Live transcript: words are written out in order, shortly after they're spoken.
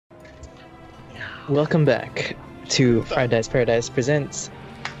Welcome back to Fried Dice Paradise presents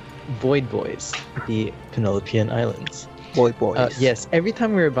Void Boys, the Penelopean Islands. Boy boys. Yes, every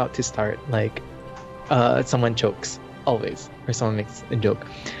time we're about to start, someone chokes, always, or someone makes a joke.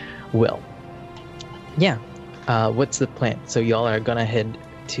 Well, yeah, what's the plan? So y'all are gonna head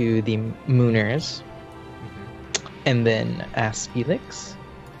to the Mooners, and then ask Felix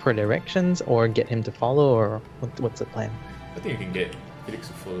for directions, or get him to follow, or what's the plan? I think you can get Felix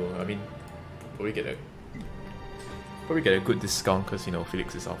to follow. I mean, probably get a good discount because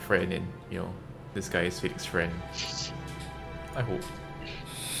Felix is our friend, and this guy is Felix's friend. I hope.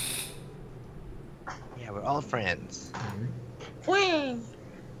 Yeah, we're all friends.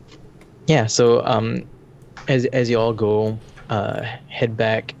 Yeah, so as you all go, head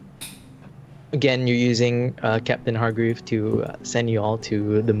back. Again, you're using Captain Hargreave to send you all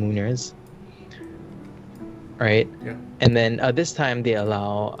to the Mooners, right? Yeah. And then this time they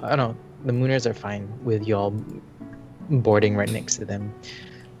allow. I don't know. The Mooners are fine with y'all boarding right next to them.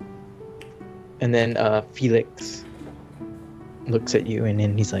 And then Felix looks at you, and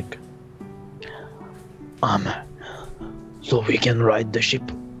then he's like, so we can ride the ship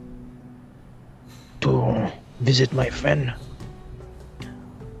to visit my friend.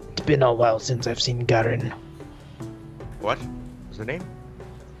 It's been a while since I've seen Garin. What? What's the name?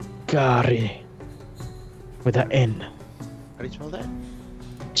 Gary. With an N. How do you spell that?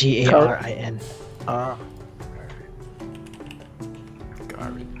 Garin.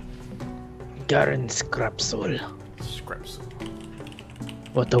 Garin Scrapsoul. Scrapsoul.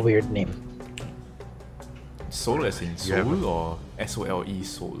 What a weird name. Soul as in soul or SOLE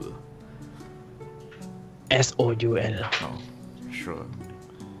soul? Soul. Oh, sure.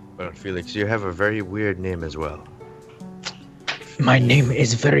 Well, Felix, you have a very weird name as well. My name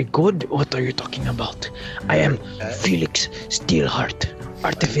is very good. What are you talking about? I am Felix Steelheart,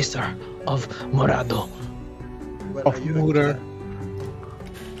 Artificer of Morado. Of Moorer.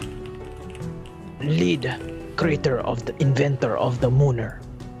 Lead creator of the inventor of the Mooner.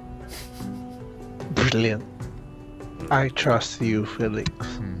 Brilliant. I trust you, Felix.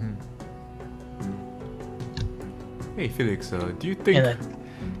 Mm-hmm. Hey Felix, do you think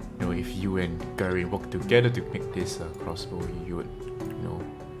if you and Gary work together to make this crossbow, you would,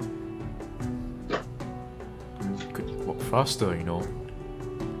 you could walk faster,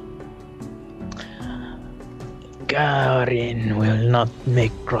 Garin will not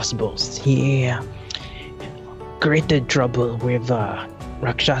make crossbows. He created trouble with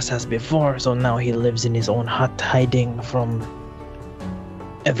Rakshasas before, so now he lives in his own hut hiding from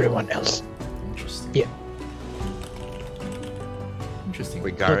everyone else. Interesting. Yeah. Interesting.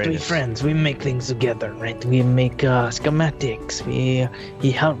 But we're friends, we make things together, right? We make schematics.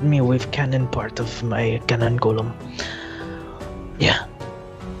 He helped me with cannon part of my cannon golem. Yeah.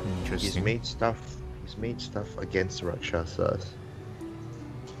 Interesting. He's made stuff against Rakshasas.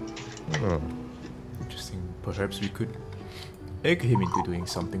 Interesting. Perhaps we could egg him into doing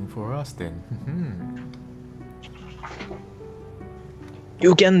something for us then.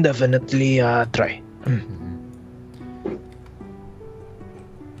 You can definitely try.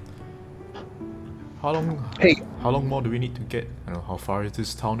 How long? Hey. How long more do we need to get? I don't know, how far is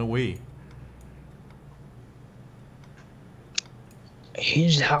this town away?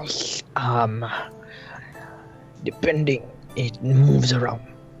 His house, depending, it moves around.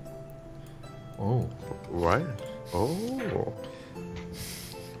 Oh, What? Oh.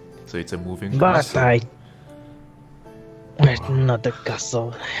 so it's a moving But castle. it's not a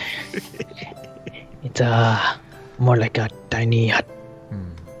castle. It's more like a tiny hut.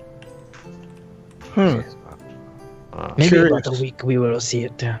 Maybe Curious. about a week we will see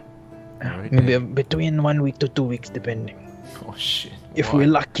it. Alright Maybe then. between 1 week to 2 weeks, depending. Oh shit. If Wow. we're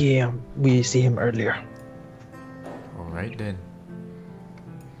lucky, we see him earlier. Alright then.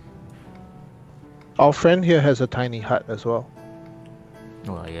 Our friend here has a tiny hut as well.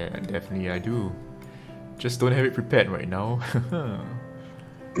 Oh yeah, definitely I do. Just don't have it prepared right now.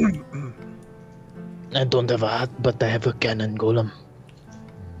 I don't have a hut, but I have a cannon golem.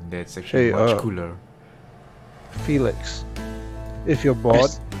 That's actually Hey, much cooler. Felix, if you're bored,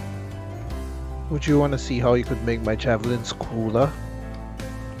 Yes. would you want to see how you could make my javelins cooler?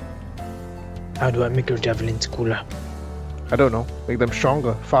 How do I make your javelins cooler? I don't know, make them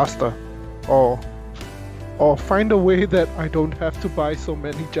stronger, faster, or find a way that I don't have to buy so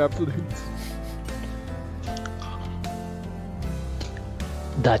many javelins.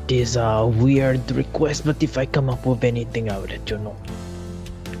 That is a weird request, but if I come up with anything, I will let you know.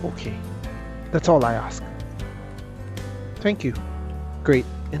 Okay, that's all I ask. Thank you, great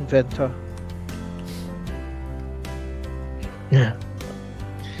inventor. Yeah.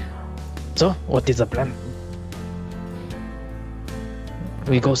 So, what is the plan?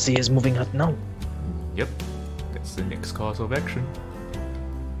 We go see his moving hut now. Yep, that's the next course of action.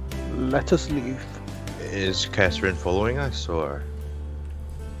 Let us leave. Is Catherine following us, or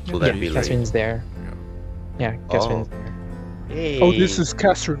will that be late? Catherine's there. Yeah, Catherine's Oh. there. Hey. Oh, this is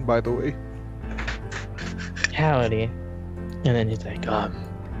Catherine, by the way. Howdy. And then he's like,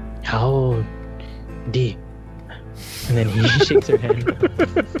 howdy. And then he shakes her hand.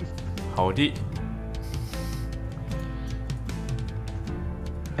 Howdy.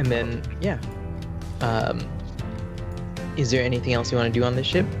 And then, yeah. Is there anything else you want to do on the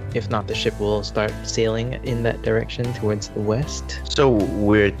ship? If not, the ship will start sailing in that direction towards the west. So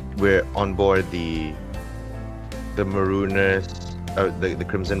we're on board the Marooners, the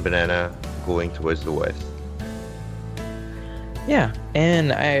Crimson Banana, going towards the west. Yeah,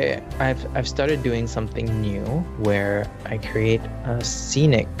 and I've started doing something new where I create a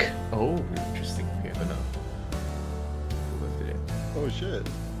scenic. Oh, interesting. Okay, I'm gonna go to that. Oh shit.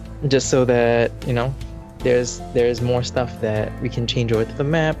 Just so that, you know, there's more stuff that we can change over to the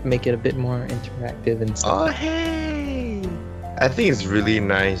map, make it a bit more interactive and stuff. Oh hey! I think it's really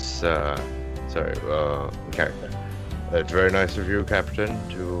nice. Character. It's very nice of you, Captain,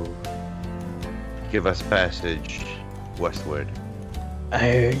 to give us passage westward.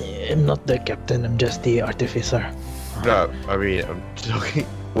 I am not the captain, I'm just the artificer. No, I mean I'm talking.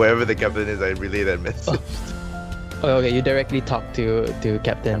 Wherever the captain is, I relay that message. Oh, okay, you directly talk to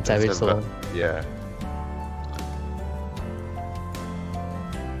Captain Savage Soul. Yeah.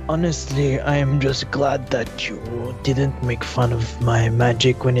 Honestly, I am just glad that you didn't make fun of my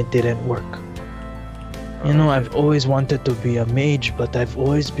magic when it didn't work. You know, I've always wanted to be a mage, but I've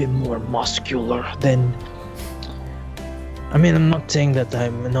always been more muscular than... I mean, I'm not saying that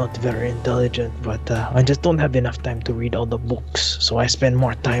I'm not very intelligent, but I just don't have enough time to read all the books, so I spend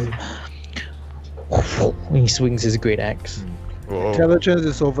more time... He swings his great axe. Whoa. Intelligence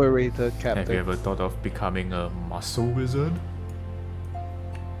is overrated, Have you Captain. ever thought of becoming a muscle wizard?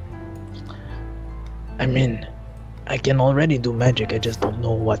 I mean, I can already do magic, I just don't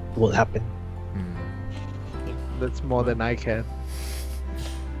know what will happen. That's more than I can.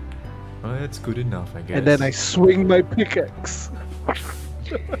 Well, that's good enough, I guess. And then I swing my pickaxe.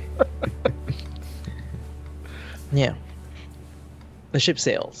 Yeah. The ship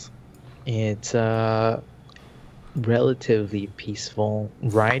sails. It's a relatively peaceful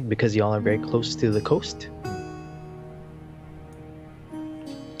ride because y'all are very close to the coast.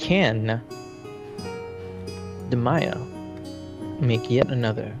 Can Demaya make yet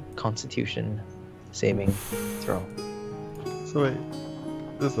another Constitution saving throw? So wait,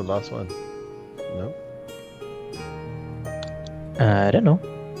 this is the last one. No? I don't know.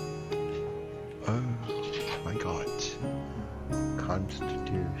 Oh my god.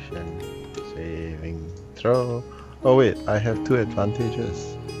 Constitution saving throw. Oh wait, I have 2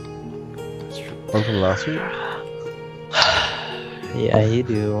 advantages. That's true. One from last week? Yeah, you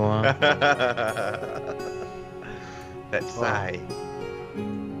do. That sigh.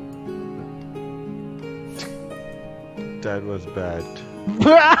 That was bad.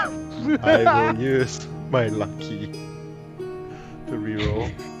 I will use my lucky to reroll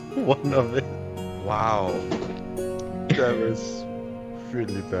one of it. Wow. That was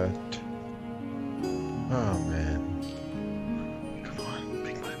really bad. Oh man. Come on,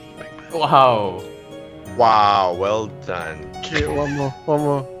 big money, big money. Wow! Wow. Well done. Okay, one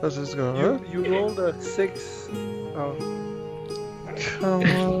more. Let's just go. Huh? You rolled a 6, Come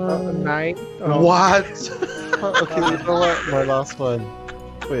on. 9. What? Okay, you know what? My last one.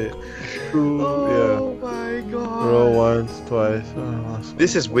 Wait. 2, Oh my yeah. god. Roll once, twice. Last one.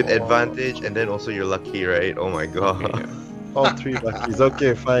 This is with advantage, and then also you're lucky, right? Oh my god. Okay, All 3 luckies.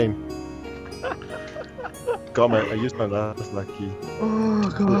 Okay, fine. God, I used my last lucky. Oh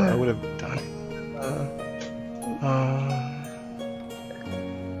I would have done it.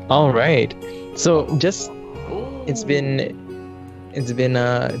 All right. So just it's been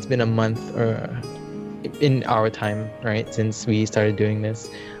a month or in our time, right, since we started doing this.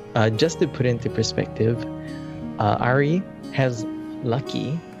 Just to put into perspective, Ari has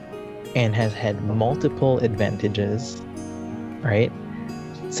lucky and has had multiple advantages, right?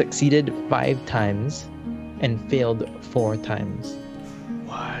 Succeeded 5 times and failed 4 times.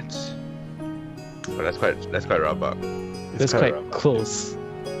 What? Oh, that's quite rubber. That's quite close.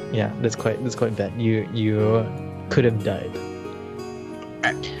 Yeah, that's quite bad. You could have died.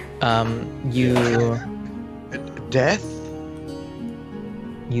 You Death?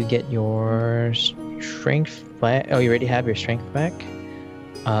 you get your strength back. Oh, you already have your strength back.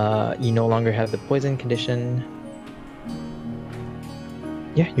 You no longer have the poison condition.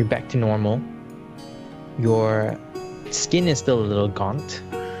 yeah, you're back to normal. Your skin is still a little gaunt,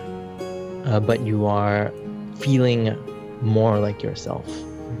 but you are feeling more like yourself.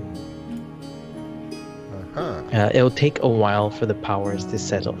 Uh-huh. It'll take a while for the powers to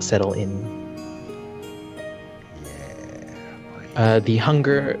settle in. Yeah. The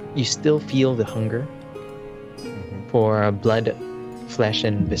hunger, you still feel the hunger for blood, flesh,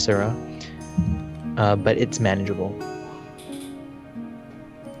 and viscera, but it's manageable.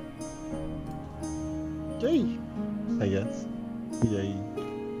 Yay. I guess. Yay.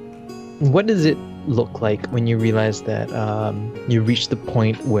 What does it look like when you realize that you reach the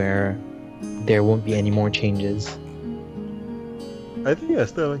point where there won't be any more changes? I think I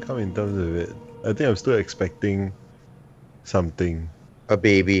still haven't come in terms of it. I think I'm still expecting something. A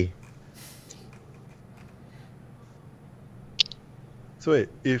baby. So wait,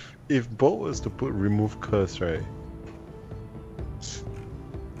 if Bolt was to put remove curse, right?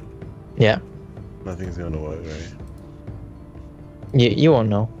 Yeah, Nothing's gonna work, right? you won't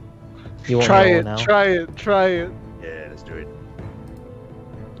know. You won't Try know it, now. try it, try it. Yeah, let's do it.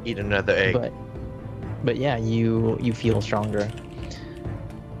 Eat another egg. But yeah, you feel stronger.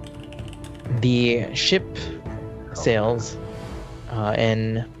 The ship sails,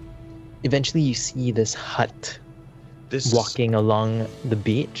 and eventually you see this hut This walking along the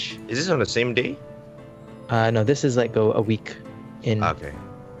beach. Is this on the same day? No, this is like a week in. Okay.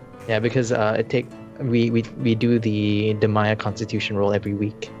 Yeah, because we do the Maya Constitution roll every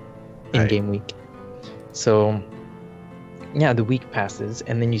week, in game week. So yeah, the week passes,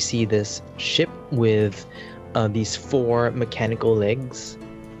 and then you see this ship with these 4 mechanical legs,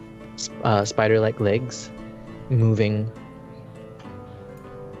 spider-like legs, moving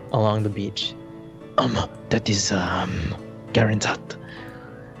along the beach. That is Garen's hut.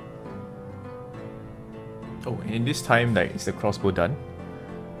 Oh, and in this time, like, is the crossbow done?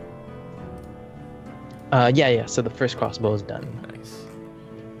 Yeah. So the first crossbow is done. Nice.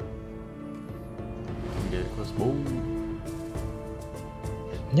 Get a crossbow.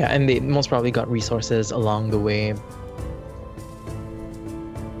 Yeah, and they most probably got resources along the way.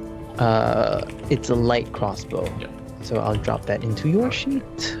 It's a light crossbow. Yeah. So I'll drop that into your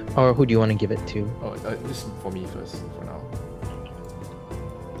sheet. Or who do you want to give it to? Oh, this for me first, for now.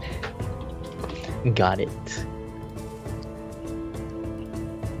 Got it.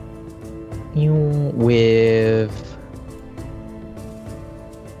 You with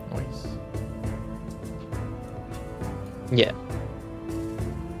Nice. yeah.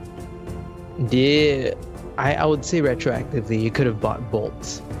 I would say retroactively you could have bought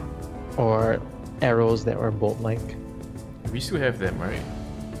bolts or arrows that were bolt-like. We still have them, right?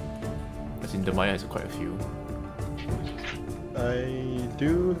 As in, the Maya has quite a few. I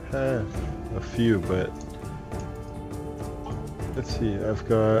do have a few, but let's see. I've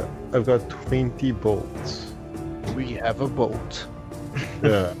got 20 bolts. We have a boat.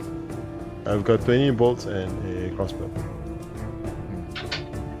 Yeah, I've got 20 bolts and a crossbow.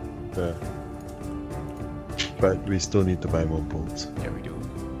 Yeah. But we still need to buy more bolts. Yeah, we do.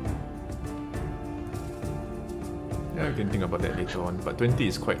 Yeah, we can think about that later on. But 20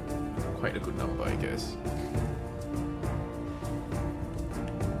 is quite a good number, I guess.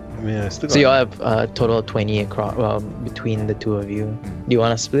 I mean, I still got. So you'll have a total of 20 across between the two of you. Do you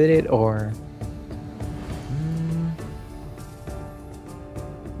want to split it or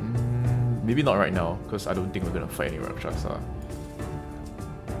Maybe not right now, because I don't think we're gonna fight any Rakshasa.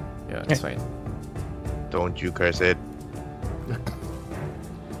 Yeah, that's fine. Don't you curse it.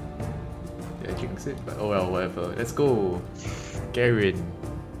 Yeah, jinx it, but oh well, whatever. Let's go. Garen.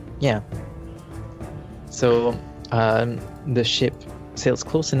 yeah. So the ship sails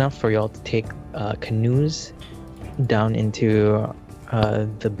close enough for y'all to take canoes down into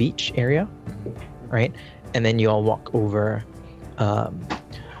the beach area, right? And then you all walk over.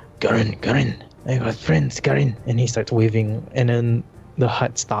 Garen, I got friends, Garen. And he starts waving, and then the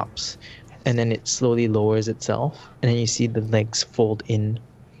hut stops, and then it slowly lowers itself, and then you see the legs fold in,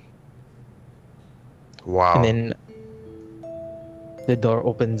 Wow. and then the door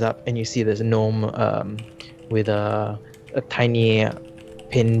opens up, and you see this gnome with a tiny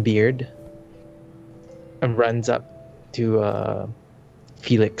pin beard, and runs up to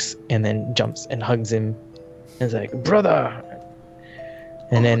Felix, and then jumps and hugs him, and is like, brother.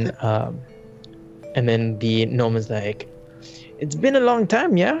 And then the gnome is like, it's been a long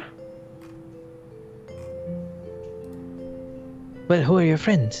time, yeah? But who are your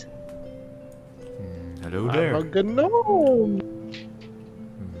friends? Hello I'm there. a gnome.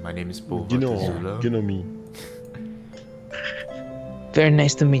 My name is Bo. You know me. Very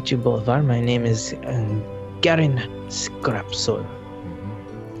nice to meet you, Bolvar. My name is Garen Scrapsol.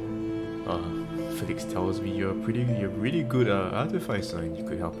 Felix tells me you're really good artificer, and you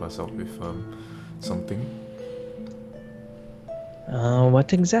could help us out with something.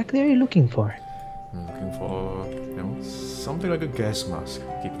 What exactly are you looking for? I'm looking for, something like a gas mask.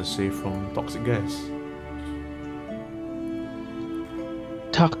 Keep us safe from toxic gas.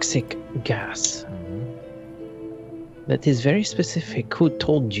 Toxic gas. That is very specific. Who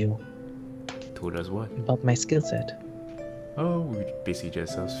told you Told us what? about my skill set? Oh, we basically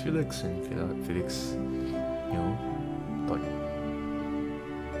just asked Felix, and Felix, thought,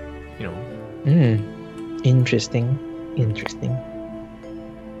 Interesting.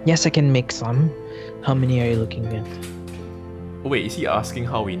 Yes, I can make some. How many are you looking at? Oh wait, is he asking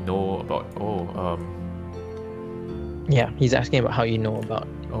how we know about? Yeah, he's asking about how you know about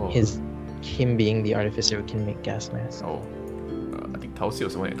Oh. him being the artificer who can make gas masks. Oh, I think Tausi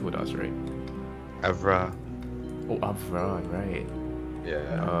was the one that told us, right? Avra. Oh, Avra, right.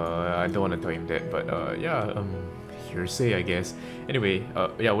 Yeah. I don't want to tell him that, but hearsay, I guess. Anyway,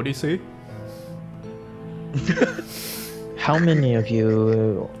 yeah, what do you say? How many of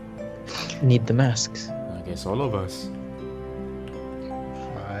you need the masks? I guess all of us.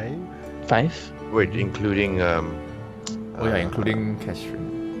 5? 5? Wait, including Including Catherine.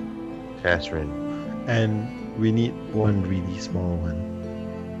 Catherine. And we need one really small one.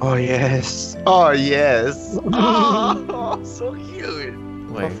 Oh yes. Oh yes. Oh, so cute.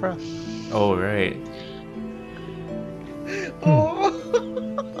 Why? For Raph. Oh, right. Oh.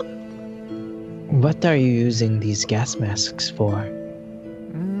 What are you using these gas masks for?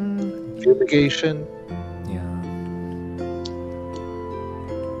 Fumigation. Yeah.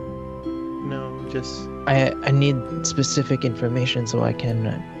 No, just I need specific information so I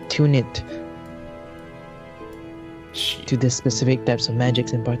can tune it Shit. to the specific types of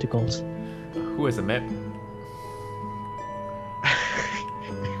magics and particles. Who has a map?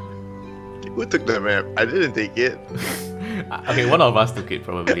 Who took the map? I didn't take it. Okay, one of us took it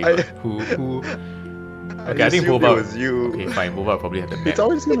probably. I- But who? Okay, I think assumed Boba it was you. Okay, fine. Boba probably had the map. it's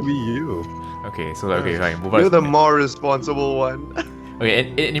always gonna be you. Okay, so okay, fine. Boba. You're the more responsible one. Okay,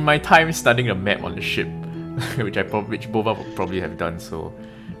 and in my time studying the map on the ship, which Boba would probably have done. So,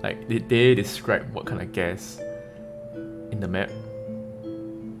 like, did they describe what kind of gas in the map?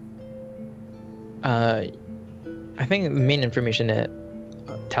 I think the main information that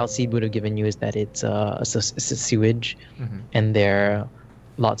Talseed would have given you is that it's a sewage, and there are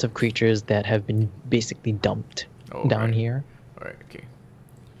lots of creatures that have been basically dumped Oh, down right. here. Alright, okay.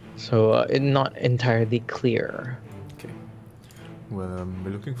 So it's not entirely clear. Okay. Well,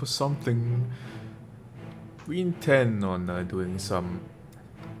 we're looking for something. We intend on doing some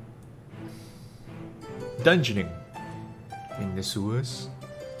dungeoning in the sewers.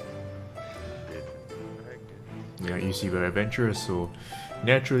 Yeah, you see, we're adventurers, so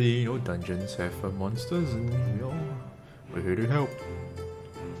naturally, dungeons have monsters, and we're here to help.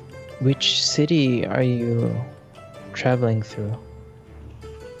 Which city are you traveling through?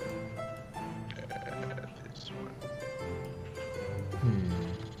 This one.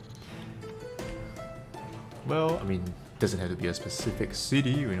 Well, I mean, doesn't have to be a specific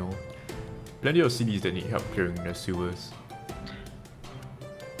city, Plenty of cities that need help clearing their sewers.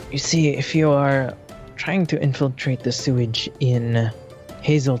 You see, if you are trying to infiltrate the sewage in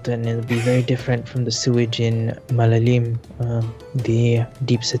Hazelton, it'll be very different from the sewage in Malalim, the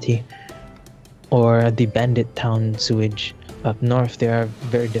deep city, or the bandit town sewage up north. They are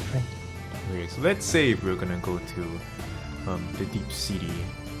very different. Okay, so let's say we're gonna go to the deep city,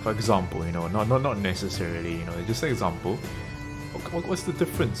 for example, not necessarily, just an example. What's the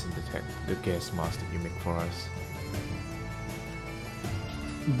difference in the gas mask that you make for us?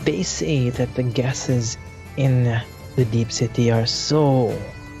 They say that the gases in the deep city are so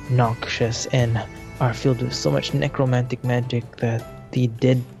noxious and are filled with so much necromantic magic that the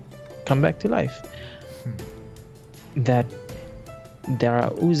dead come back to life. That there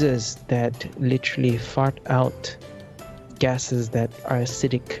are oozes that literally fart out gases that are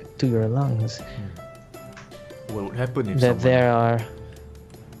acidic to your lungs. What would happen if That there are...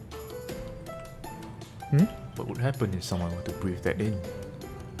 What would happen if someone were to breathe that in?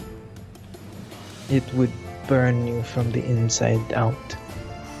 It would burn you from the inside out.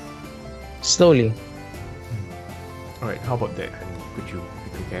 Slowly. Alright, how about that? Could you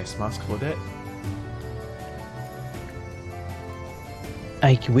make a gas mask for that?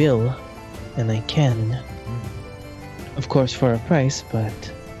 I will, and I can. Of course for a price, but...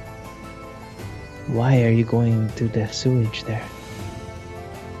 Why are you going to the sewage there?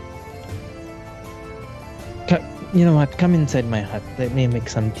 You know what? Come inside my hut. Let me make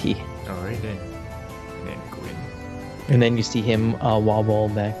some tea. Alright then. Then go in. And then you see him wobble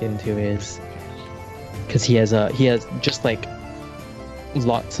back into his, because he has just like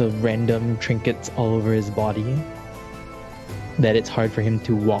lots of random trinkets all over his body that it's hard for him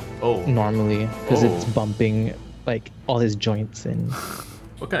to walk normally because it's bumping like all his joints and.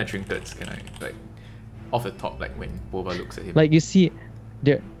 What kind of trinkets can I like off the top, like when Boba looks at him? Like you see,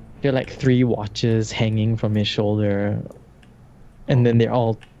 there are like 3 watches hanging from his shoulder, and then they're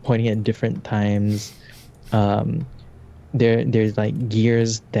all pointing at different times. There's like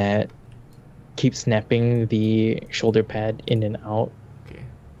gears that keep snapping the shoulder pad in and out. Okay.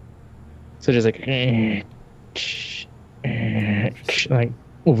 So just like like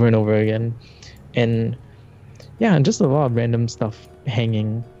over and over again, and yeah, just a lot of random stuff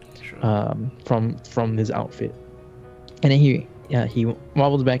hanging from his outfit. And then he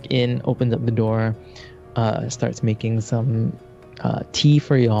wobbles back in, opens up the door, starts making some tea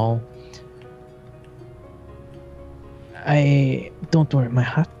for y'all. Don't worry, my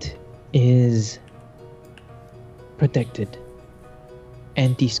hut is protected.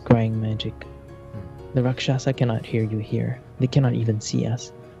 Anti-scrying magic. The Rakshasa cannot hear you here. They cannot even see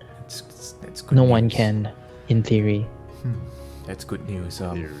us. That's good No news. one can, in theory. That's good news.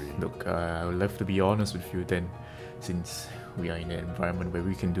 Look, I would love to be honest with you then, since we are in an environment where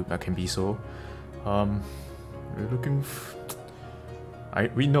I can be so. We're looking.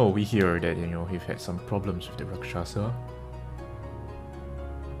 We hear that you've had some problems with the Rakshasa.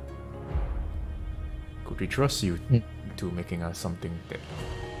 Could we trust you to making us something that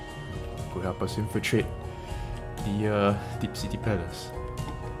could help us infiltrate the Deep City Palace?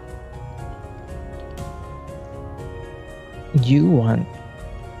 You want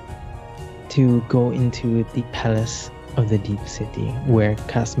to go into the palace of the Deep City, where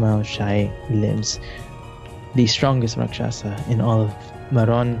Kasmal Shai lives, the strongest Rakshasa in all of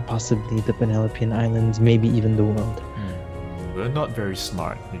Maron, possibly the Penelopean Islands, maybe even the world. We're not very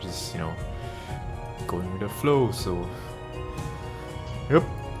smart. We're just, going with the flow, so... Yep.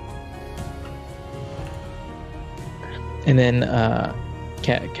 And then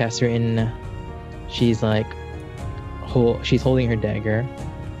Catherine, she's like, she's holding her dagger,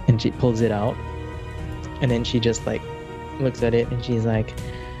 and she pulls it out, and then she just like looks at it, and she's like,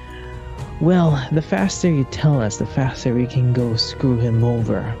 well, the faster you tell us, the faster we can go screw him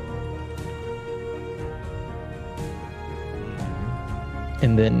over.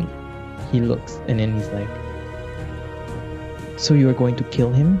 And then he looks, and then he's like, so you are going to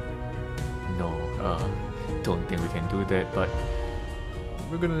kill him? No, don't think we can do that, but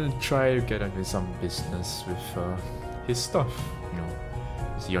we're gonna try to get into some business with his stuff,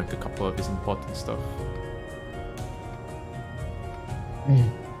 see on a couple of his important stuff.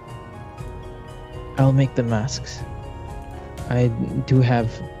 I'll make the masks. I do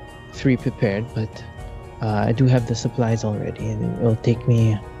have 3 prepared, but I do have the supplies already, and it will take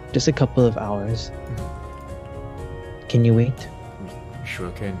me just a couple of hours. Can you wait? We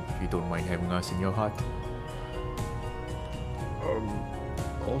sure can, if you don't mind having us in your hut.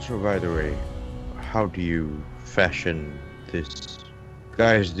 Also, by the way, how do you fashion this?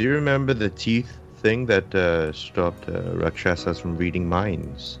 Guys, do you remember the teeth thing that stopped Rakshasas from reading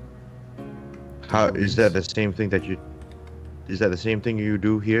minds? How is that the same thing that you? Is that the same thing you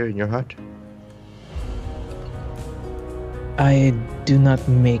do here in your hut? I do not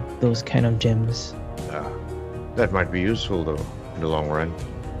make those kind of gems. That might be useful though in the long run.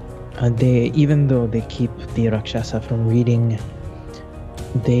 Even though they keep the Rakshasa from reading,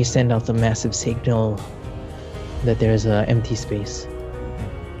 they send out a massive signal that there's an empty space.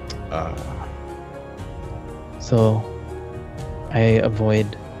 So I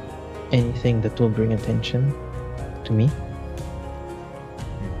avoid anything that will bring attention to me.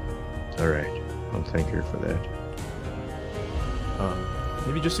 Alright. Well, thank you for that.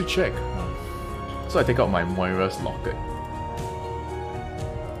 Maybe just to check. So I take out my Moira's locket.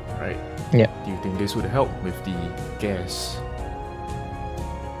 Right? Yeah. Do you think this would help with the gas?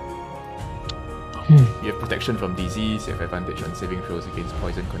 You have protection from disease, you have advantage on saving throws against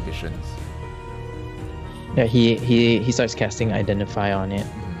poison conditions. Yeah, he starts casting Identify on it.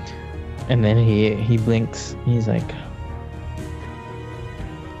 And then he blinks. He's like,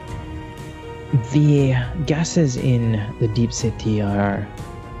 the gases in the Deep City are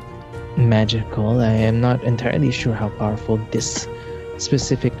magical. I am not entirely sure how powerful this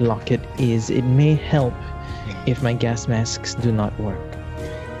specific locket is. It may help if my gas masks do not work.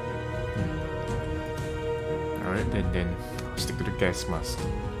 Alright, then stick to the gas mask.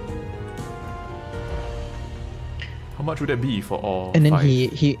 How much would that be for all And then 5?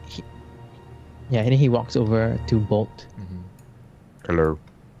 and then he walks over to Bolt. Hello.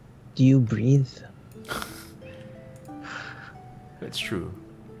 Do you breathe? That's true.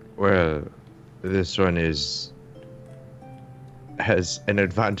 Well, this one has an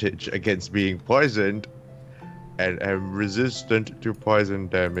advantage against being poisoned, and am resistant to poison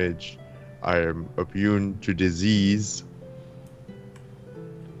damage. I am immune to disease.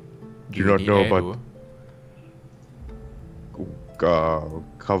 Do not need know air, about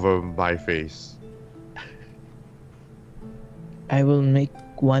cover my face. I will make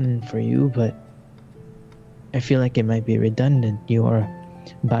one for you, but I feel like it might be redundant. Your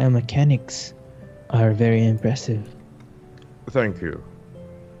biomechanics are very impressive. Thank you.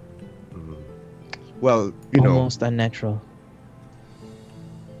 Well, you know. Almost unnatural.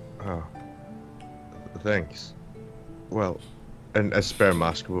 Oh, thanks. Well, a spare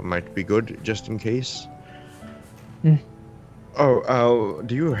mask might be good, just in case. Hmm. Oh,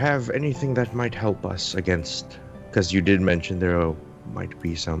 do you have anything that might help us against? Because you did mention there might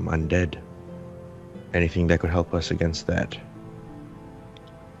be some undead. Anything that could help us against that?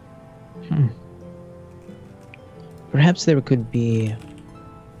 Perhaps there could be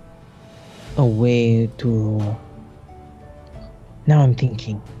a way to... Now I'm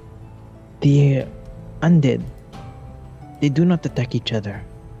thinking. The undead, they do not attack each other.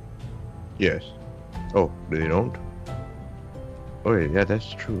 Yes. Oh, they don't? Oh, yeah,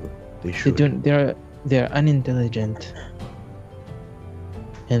 that's true. They They should. don't. They're unintelligent,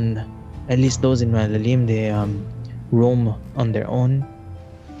 and at least those in Malalim, they roam on their own,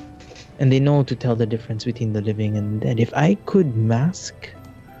 and they know to tell the difference between the living and the dead. If I could mask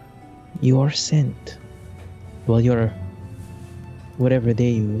your scent, well, your whatever they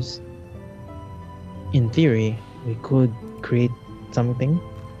use, in theory, we could create something.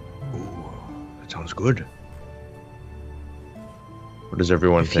 Ooh, that sounds good. What does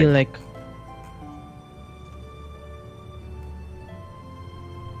everyone I think? feel like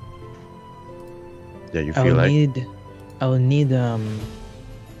Yeah, you feel like. I'll need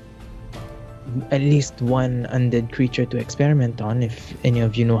at least one undead creature to experiment on. If any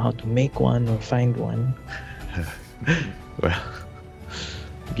of you know how to make one or find one. Well,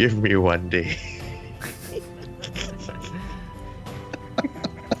 give me one day.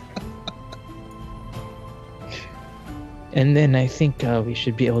 And then I think we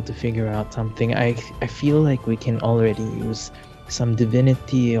should be able to figure out something. I feel like we can already use some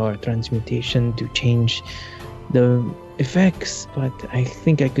divinity or transmutation to change the effects, but I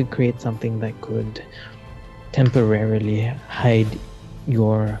think I could create something that could temporarily hide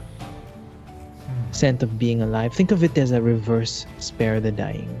your scent of being alive. Think of it as a reverse spare the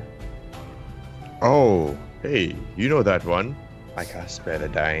dying. Oh, hey, you know that one. I can't spare the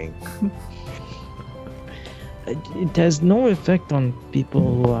dying. It has no effect on people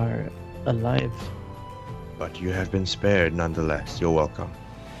who are alive. But you have been spared nonetheless. You're welcome.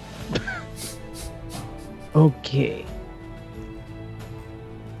 Okay.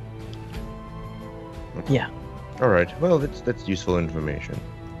 Yeah. All right. Well, that's useful information.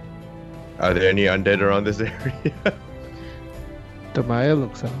 Are there any undead around this area? Tamaya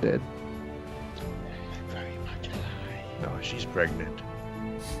looks undead. Very much alive. No, she's pregnant.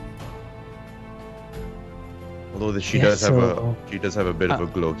 Although she Yeah, does have so- a bit of a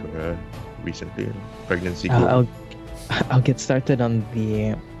glow to her recently. Pregnancy glow. I'll get started on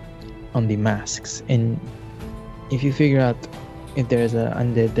the masks, and if you figure out if there's a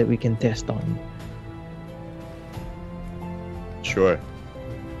undead that we can test on. Sure.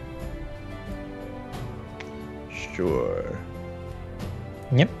 Sure.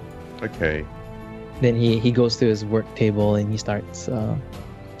 Yep. Okay. Then he goes to his work table and he starts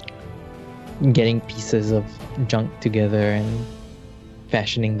getting pieces of junk together and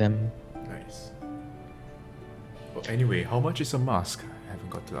fashioning them. Nice. Well, anyway, how much is a mask? I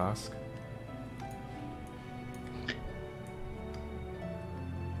haven't got to ask.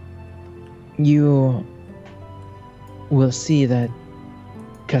 You will see that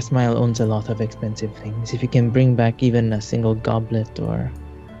Casmile owns a lot of expensive things. If you can bring back even a single goblet or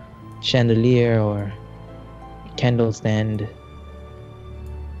chandelier or candle stand,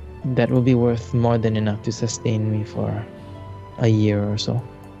 that will be worth more than enough to sustain me for a year or so.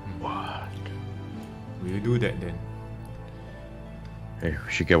 What? We'll do that then. Hey,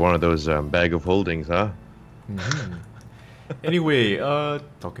 we should get one of those bag of holdings, huh? Mhm. Anyway,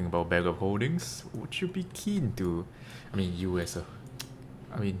 talking about bag of holdings, would you be keen to? I mean, you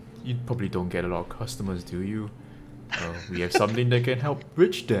probably don't get a lot of customers, do you? We have something that can help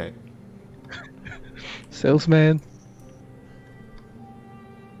bridge that. Salesman.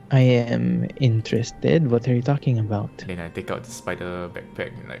 I am interested. What are you talking about? Then I take out the spider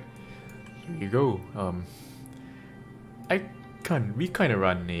backpack and like, here you go. We kind of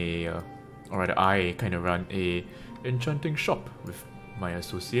run a, or rather I kind of run a enchanting shop with my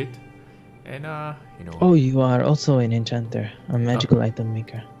associate, and Oh, you are also an enchanter, a magical item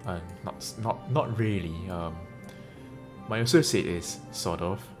maker. not really. My associate is sort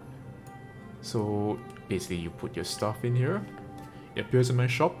of. So basically, you put your stuff in here. It appears in my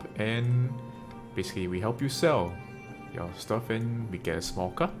shop, and basically we help you sell your stuff, and we get a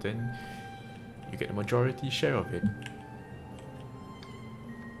small cut, and you get the majority share of it.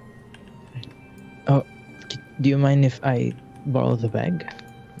 Oh, do you mind if I borrow the bag?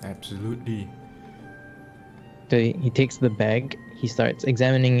 Absolutely. So he takes the bag, he starts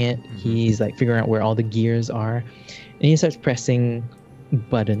examining it, he's like figuring out where all the gears are, and he starts pressing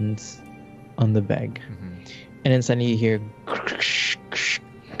buttons on the bag. And then suddenly you hear,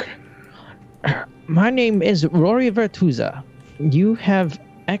 "My name is Rory Vertuza. You have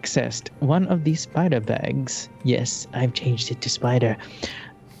accessed one of these spider bags. Yes, I've changed it to spider.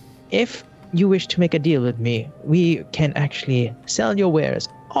 If you wish to make a deal with me, we can actually sell your wares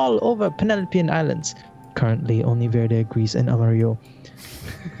all over Penelopean Islands. Currently, only Verde, Greece, and Amarillo."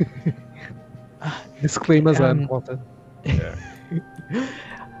 Disclaimers are important. Yeah.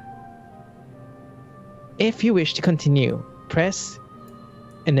 If you wish to continue, press,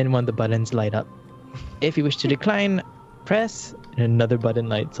 and then one of the buttons light up. If you wish to decline, press, and another button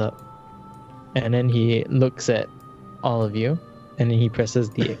lights up. And then he looks at all of you, and then he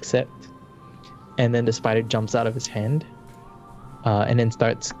presses the accept. And then the spider jumps out of his hand, and then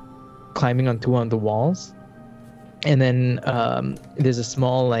starts climbing onto one of the walls. And then there's a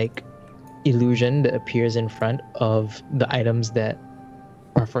small like illusion that appears in front of the items that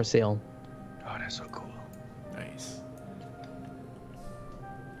are for sale. Oh, that's so cool. Nice.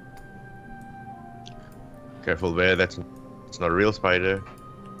 Careful there, it's not a real spider.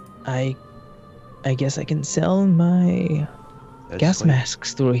 I guess I can sell my gas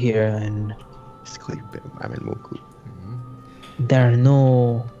masks through here, and there are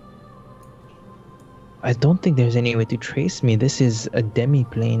no... I don't think there's any way to trace me. This is a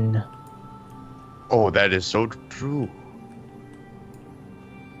demi-plane. Oh, that is so true.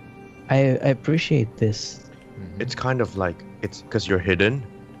 I appreciate this. It's kind of like, it's because you're hidden,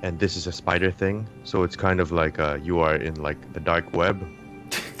 and this is a spider thing, so it's kind of like you are in like the dark web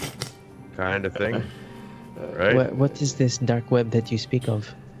kind of thing, right? What is this dark web that you speak of?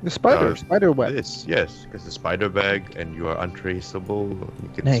 The spider web. This, yes, because the spider bag, and you are untraceable. You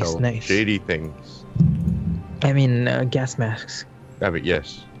can Nice, sell nice. shady things. I mean, gas masks. I mean,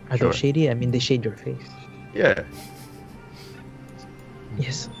 yes. Are those shady? I mean, they shade your face. Yeah.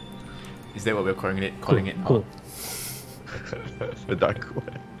 Yes. Is that what we're calling it? Cool. The dark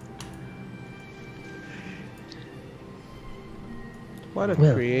web. What a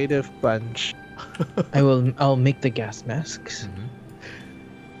Well. creative bunch. I'll make the gas masks.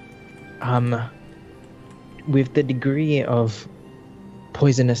 With the degree of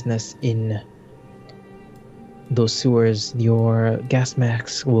poisonousness in those sewers, your gas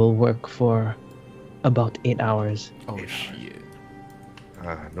masks will work for about 8 hours. Oh shit.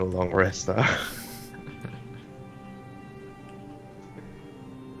 No long rest, huh?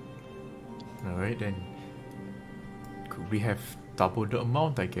 Alright then. Could we have double the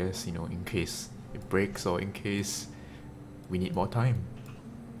amount, I guess, in case it breaks or in case we need more time?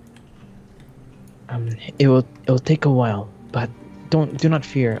 It'll take a while, but do not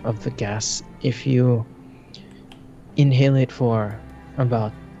fear of the gas. If you inhale it for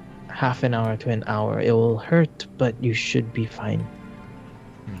about half an hour to an hour, it will hurt, but you should be fine.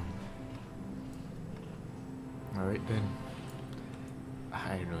 Alright then.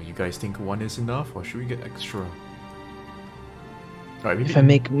 I don't know, you guys think one is enough or should we get extra? Alright, maybe... If I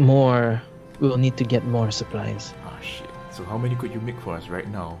make more, we'll need to get more supplies. Ah shit. So how many could you make for us right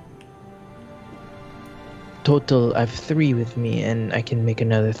now? Total, I have 3 with me, and I can make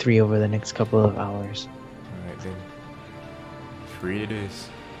another 3 over the next couple of hours. Alright then. 3 it is.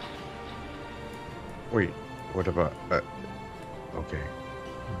 Wait, what about... okay.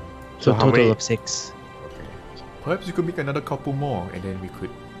 So how total many- of 6. Okay. Perhaps you could make another couple more and then we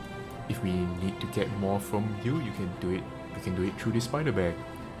could... If we need to get more from you, you can do it. We can do it through the spider bag.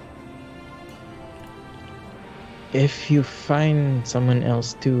 If you find someone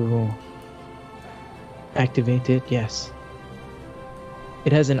else to activate it, yes.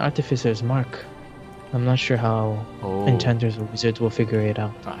 It has an Artificer's mark. I'm not sure how Oh. enchanters or wizards will figure it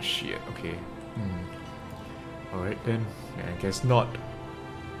out. Ah shit, okay. Alright then. Yeah, I guess not.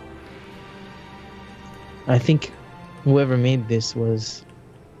 I think whoever made this was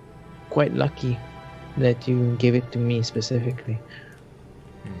quite lucky that you gave it to me specifically.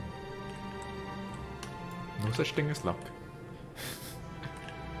 No such thing as luck.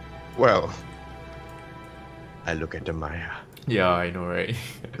 Well, I look at the Maya. Yeah, I know, right?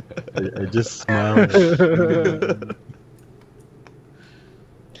 I just smiled.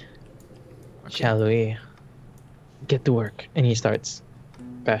 Shall we get to work? And he starts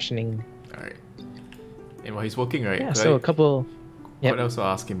fashioning. Alright. And while he's working, right? Yeah, could so I- a couple. Could I also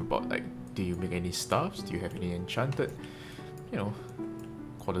ask him about, like, do you make any staffs? Do you have any enchanted,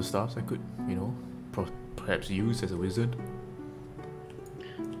 quarter staffs I could, perhaps use as a wizard?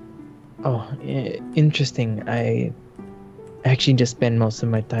 Oh, interesting. I actually just spend most of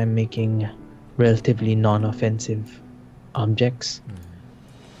my time making relatively non-offensive objects.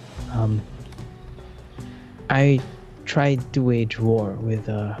 I tried to wage war with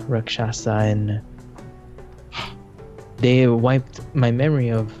Rakshasa, and they wiped my memory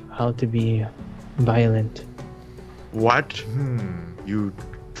of how to be violent. What? You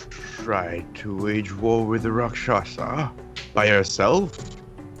tried to wage war with the Rakshasa? By yourself?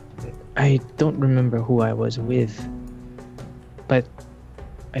 I don't remember who I was with, but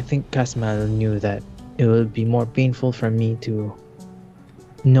I think Kasmal knew that it would be more painful for me to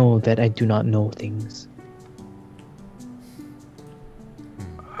know that I do not know things.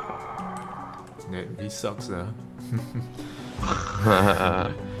 That really sucks,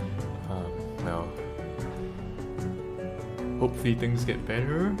 well, hopefully things get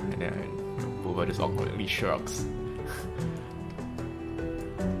better, and then Boba just awkwardly shrugs.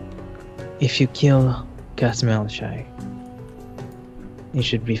 If you kill Kasmal Shai, you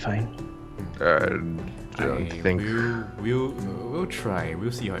should be fine. Don't think. We'll try.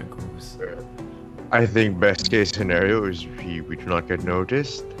 We'll see how it goes. I think best case scenario is we do not get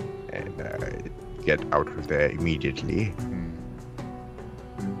noticed and get out of there immediately.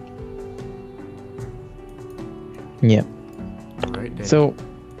 Yep. Right then. So,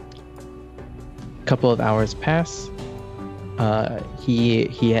 a couple of hours pass.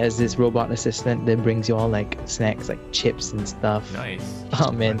 He has this robot assistant that brings you all like snacks, like chips and stuff. Nice.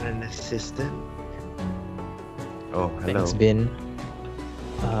 Oh man, An assistant? Oh, hello. thanks, Vin.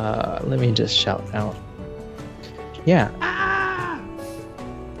 Let me just shout out. Yeah.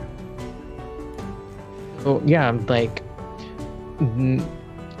 Oh yeah, like.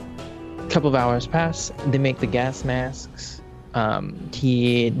 Couple of hours pass. They make the gas masks.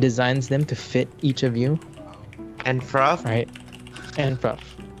 He designs them to fit each of you, And Fruff? right? And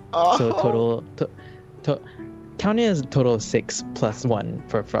Fruff. Oh. So total, count it as a total of 6 plus 1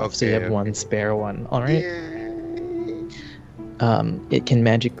 for Fruff. So you Okay, have one okay. spare one. All right. It can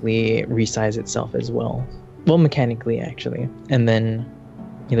magically resize itself as well. Well, mechanically actually. And then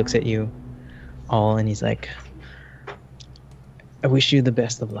he looks at you all and he's like, "I wish you the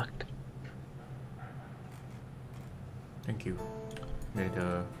best of luck." Thank you. And,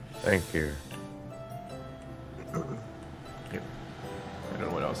 Thank you. yep. I don't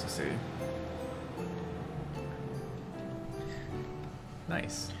know what else to say.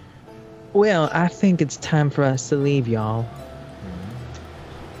 Nice. Well, I think it's time for us to leave, y'all.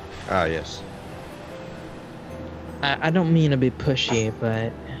 Ah, yes. I don't mean to be pushy,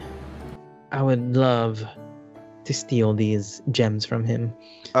 but I would love to steal these gems from him.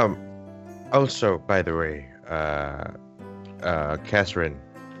 Also, by the way, Catherine,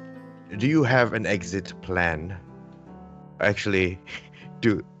 do you have an exit plan? Actually,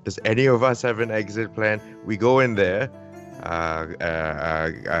 does any of us have an exit plan? We go in there,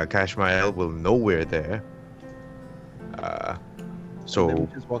 Kashmael will know we're there. Let So, me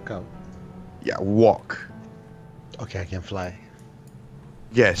just walk out. yeah, walk. Okay, I can fly.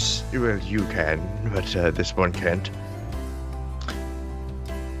 Yes, well, you can, but this one can't.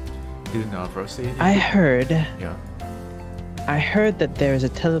 Didn't Alvaro say anything? I heard Yeah. that there's a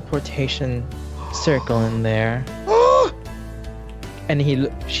teleportation circle in there. And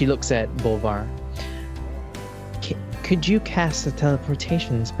she looks at Bolvar. Could you cast a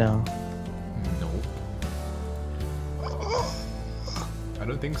teleportation spell? No. I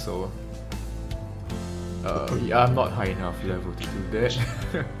don't think so. Yeah, I'm not high enough level to do that.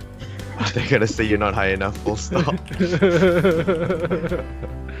 They're gonna say you're not high enough, full stop.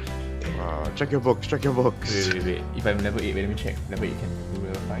 Check your books, check your books. Wait. If I'm level 8, wait, let me check. Level 8 can do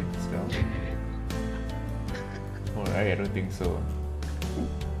level 5 spell. Alright, I don't think so.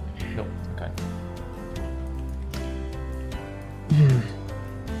 Nope, can't.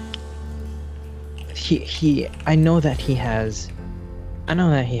 I know that he has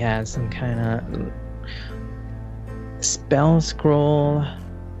some kind of spell scroll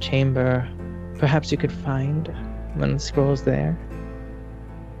chamber. Perhaps you could find one of the scrolls there.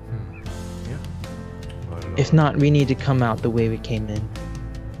 Yeah. If not, we need to come out the way we came in.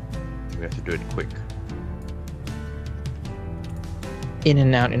 We have to do it quick. In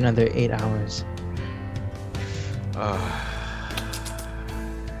and out in another 8 hours.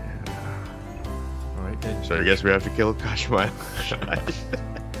 Alright then. So I guess we have to kill Kashmai.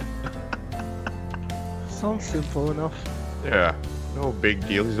 Sounds simple enough. Yeah, no big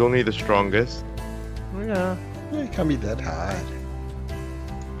deal. He's only the strongest. Yeah. It can't be that hard.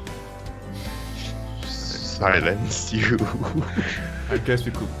 Silence you. I guess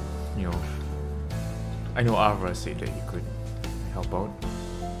we could, you know. I know Avra said that he could help out.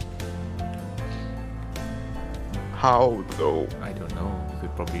 How though? I don't know. We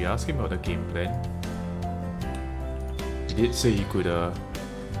could probably ask him about the game plan. He did say he could, you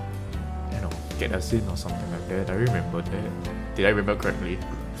know, get us in or something like that. I remember that. Did I remember correctly?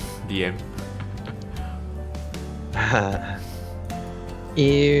 DM.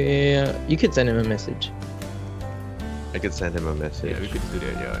 Yeah, you could send him a message. I could send him a message. Yeah, we could do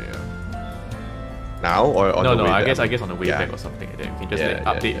that. Yeah. Now or on No, the way I back? guess on the way Yeah. back or something like that. We can just Yeah,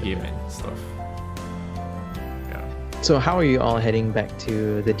 update yeah. him and stuff. Yeah. So how are you all heading back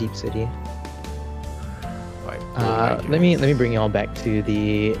to the deep city? Right. Let me bring you all back to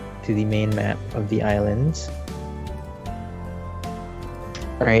the main map of the islands.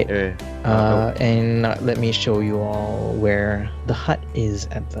 Right. Yeah. And let me show you all where the hut is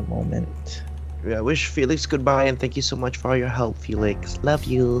at the moment. I wish Felix goodbye and thank you so much for your help, Felix. Love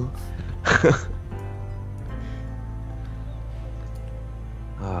you.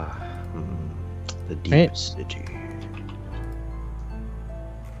 The deep Right. city.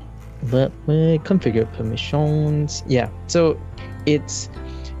 Let me configure permissions. Yeah, so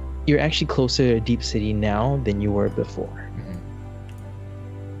you're actually closer to deep city now than you were before.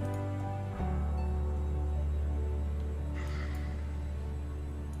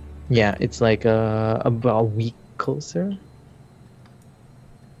 Yeah, it's like about a week closer.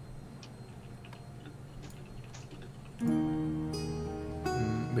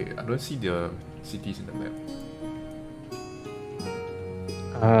 Wait, I don't see the cities in the map.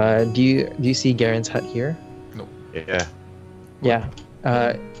 Do you see Garen's hut here? Yeah. Yeah.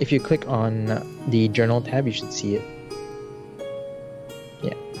 If you click on the journal tab, you should see it.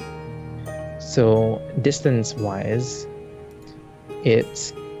 Yeah. So distance-wise,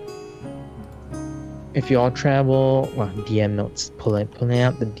 it's if you all travel. Well, DM notes. Pulling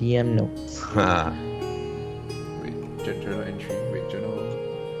out the DM notes. Wait, journal entry. Wait, journal.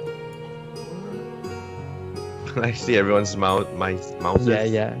 I see everyone's mouse.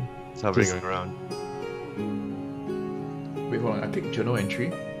 Yeah. It's hovering Just- around. Wait, hold on. I click journal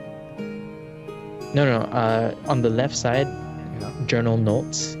entry. No. On the left side, Yeah. journal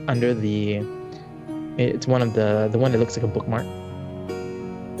notes under the. It's one of the one that looks like a bookmark.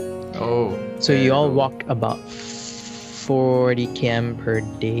 Oh. So you all there. walk about 40 km per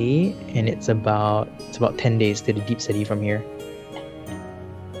day, and it's about 10 days to the deep city from here.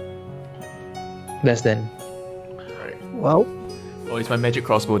 Less than. Alright. Well, Oh, is my magic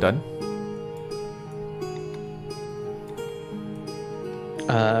crossbow done?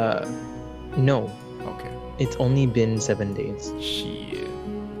 No, Okay. it's only been 7 days, Shit.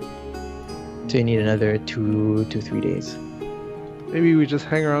 so you need another 2 to 3 days. maybe we just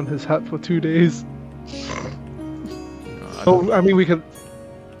hang around his hut for 2 days. I don't- Oh, I mean, we could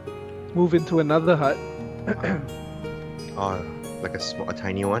move into another hut. Oh, like a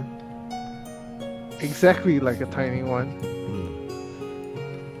tiny one. Exactly like a tiny one.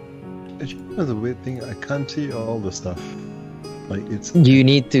 Actually, that's a weird thing. I can't see all the stuff. Like it's. You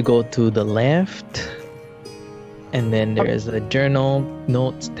need to go to the left, and then there's a journal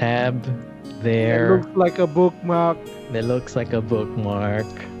notes tab It there looks like a bookmark. that looks like a bookmark.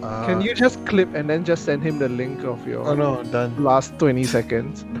 Can you just clip and then just send him the link of your Oh no, done. last 20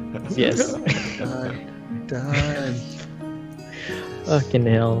 seconds? Yes. Done. Fucking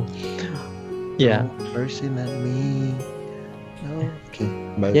hell. Yeah. Mercy at me. No. Okay.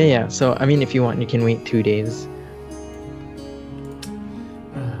 But Yeah. So, I mean, if you want, you can wait 2 days.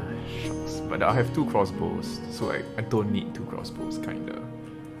 Shucks. But I have 2 crossbows, so I don't need 2 crossbows, kinda.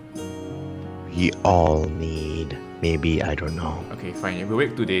 We all need. Maybe, I don't know. Okay, fine. If we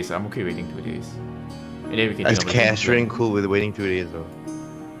wait 2 days, I'm okay waiting 2 days. And then we can Is think of a game Catherine plan. cool with waiting 2 days though?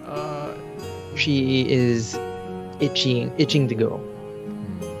 She is itching to go,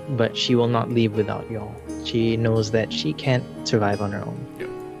 but she will not leave without y'all. She knows that she can't survive on her own.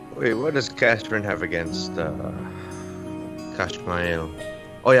 Wait, what does Catherine have against Kashmael?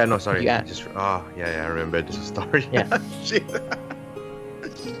 Oh yeah, no, sorry. Yeah. I remember this story. Yeah. Shit.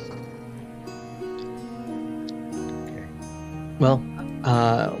 Well,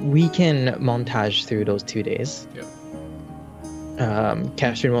 we can montage through those 2 days. Yep.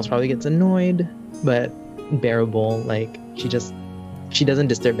 Catherine most probably gets annoyed, but bearable. Like she doesn't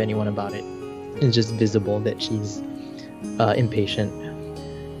disturb anyone about it. It's just visible that she's impatient.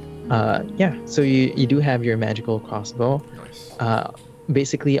 Yeah, so you do have your magical crossbow. Nice.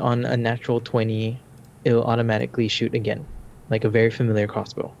 Basically, on a natural 20, it'll automatically shoot again, like a very familiar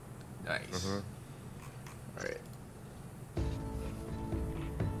crossbow. Nice. Alright.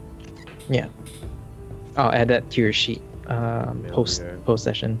 Yeah, I'll add that to your sheet post Familiar.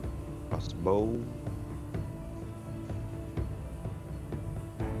 session. Crossbow.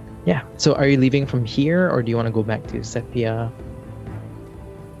 Yeah. So are you leaving from here, or do you want to go back to Sepia?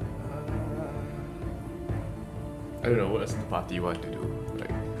 I don't know, what does the party want to do?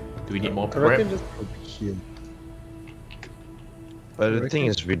 Like, do we need more I reckon prep? just go here. But the thing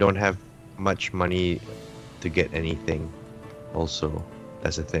reckon- is, we don't have much money to get anything. Also,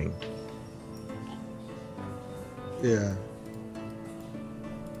 that's the thing. Yeah.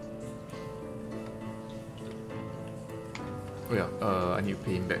 Oh yeah, I need to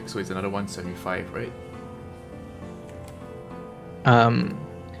pay him back, so it's another 175, right?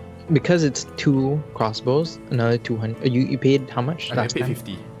 Because it's 2 crossbows, another 200. You paid how much And I last paid time?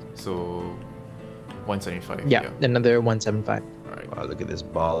 50, so 175. Yeah, another 175. Alright, Wow, look at this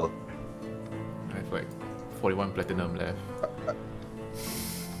ball. I have like 41 platinum left.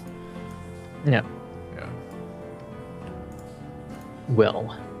 Yeah. Yeah.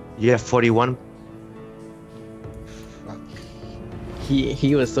 Well, You have 41. Fuck.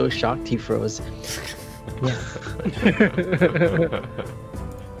 he was so shocked he froze. Yeah.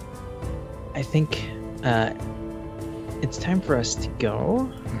 I think it's time for us to go.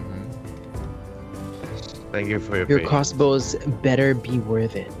 Mhm. Thank you for your Your pay. crossbows better be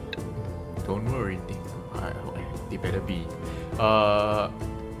worth it. Don't worry, they better be.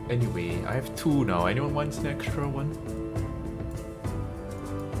 Anyway, I have 2 now. Anyone wants an extra one?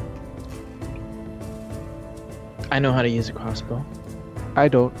 I know how to use a crossbow. I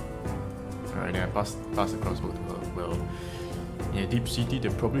don't. Alright, then I pass the crossbow to her. Well, in a deep city,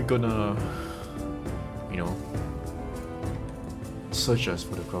 they're probably gonna, you know, search us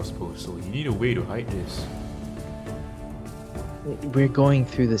for the crossbow. So you need a way to hide this. We're going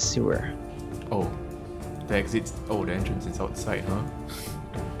through the sewer. Oh, the entrance is outside, huh?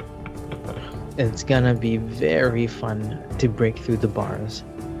 It's gonna be very fun to break through the bars.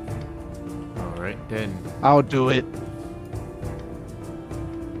 Alright, then. I'll do it.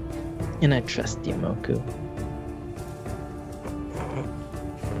 And I trust you, Moku.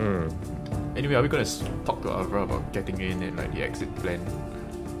 Hmm. Anyway, are we gonna talk to Avra about getting in and like the exit plan?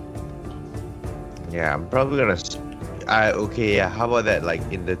 Yeah, I'm probably gonna. Okay, yeah. How about that? Like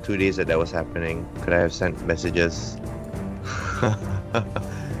in the 2 days that was happening, could I have sent messages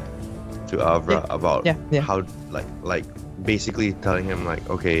to Avra about yeah. how, like basically telling him like,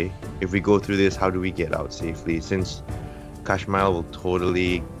 okay, if we go through this, how do we get out safely? Since Kashmile will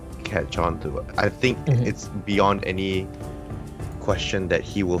totally catch on to it. I think Mhm. it's beyond any question that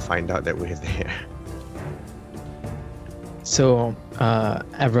he will find out that we're there. So,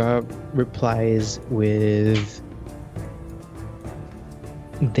 Avra replies with,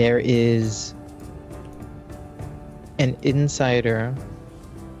 there is an insider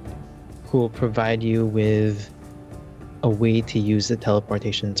who will provide you with a way to use the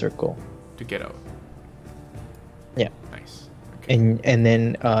teleportation circle. To get out. Yeah. Nice. Okay. And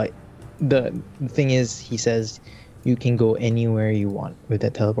then the thing is, he says you can go anywhere you want with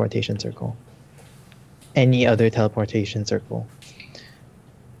that teleportation circle. Any other teleportation circle.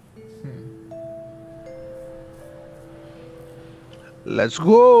 Let's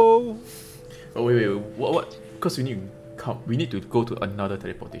go. Oh wait. What? Because we need to go to another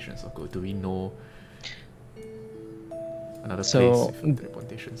teleportation circle. Do we know another So- place with a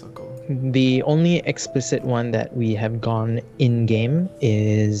teleportation circle? The only explicit one that we have gone in game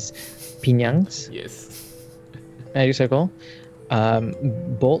is Pinyang's Yes. magic circle.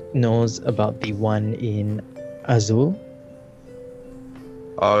 Bolt knows about the one in Azul.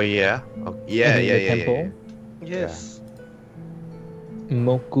 Oh yeah. Oh, yeah, and in yeah, the yeah, temple. yeah. Yes.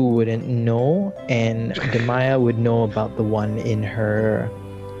 Moku wouldn't know, and Demaya would know about the one in her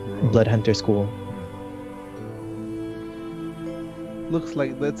Blood Hunter school. Looks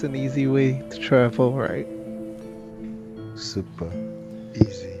like that's an easy way to travel, right? Super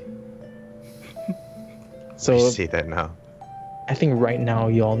easy. So I say that now. I think right now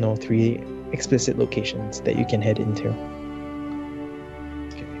you all know 3 explicit locations that you can head into.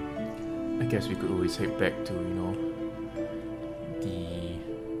 I guess we could always head back to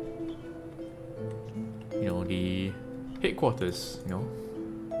the headquarters.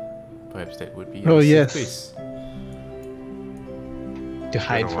 Perhaps that would be Oh, a safe yes. place. To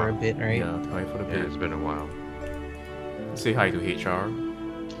hide been a for a while. bit, right? Yeah, try for the Yeah, bit. it's been a while. Say hi to HR.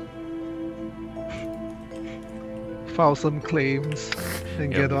 file some claims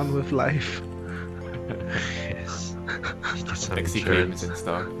and Yep. get on with life. Yes. Get some Taxi claims insurance. and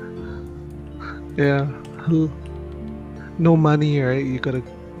stuff. Yeah. No money, right? You gotta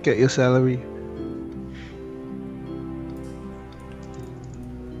get your salary.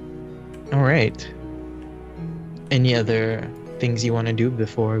 All right. Any other things you want to do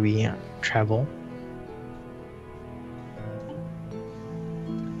before we travel?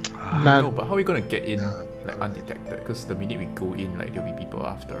 Man, No, but how are we gonna get in like undetected? Because the minute we go in, like there'll be people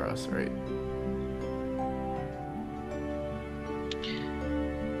after us, right?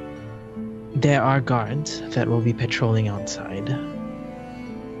 There are guards that will be patrolling outside.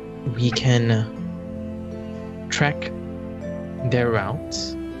 We can track their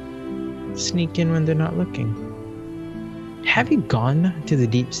routes, sneak in when they're not looking. Have you gone to the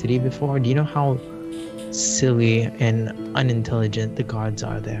deep city before? Do you know how silly and unintelligent the guards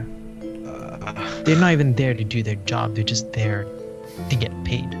are there? They're not even there to do their job, they're just there to get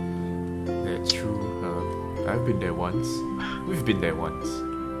paid. That's true. I've been there once. We've been there once.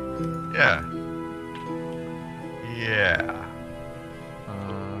 Yeah. Yeah.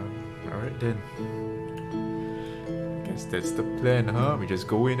 Alright then. Guess that's the plan, huh? We just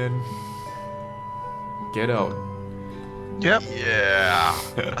go in and get out. yep, Yeah.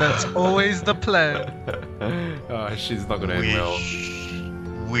 that's always the plan. She's not gonna end well.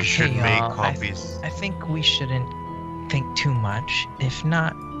 We should Hey, make y'all, copies. I think we shouldn't think too much. If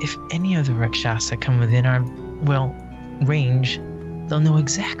any of the Rakshasa come within our, well, range, they'll know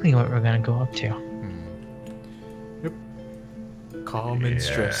exactly what we're gonna go up to. Yep. Calm and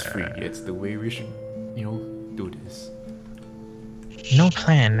stress-free. It's the way we should, do this. No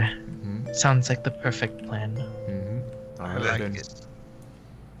plan. Mm-hmm. Sounds like the perfect plan. Mm-hmm. I Alright like then. it.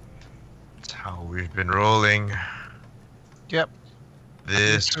 That's how we've been rolling Yep.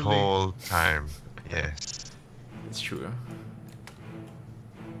 this Literally. whole time. Yes. It's true.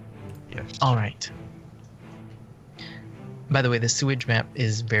 Yes. All right. By the way, the sewage map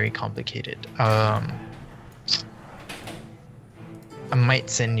is very complicated. I might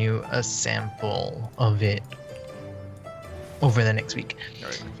send you a sample of it over the next week.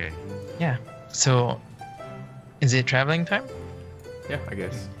 Alright. Okay. Yeah. So, is it traveling time? Yeah, I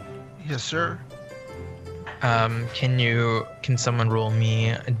guess. Yes, sir. Can someone roll me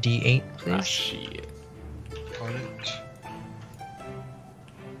a D8, Ah, please? shit. On it.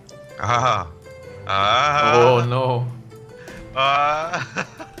 Ah. Oh no. Ah.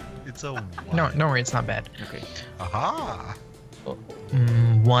 It's a one. No worry, it's not bad. Okay. Aha!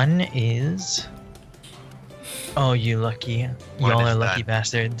 One is. Oh, you lucky! What Y'all is are lucky that?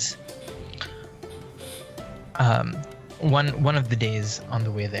 bastards. One of the days on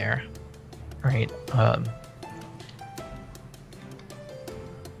the way there, right?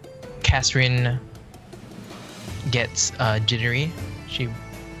 Catherine gets jittery. She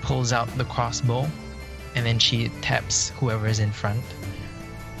pulls out the crossbow, and then she taps whoever is in front.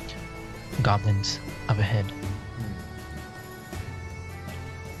 Goblins up ahead.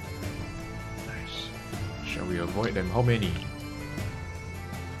 Nice. Shall we avoid them? How many?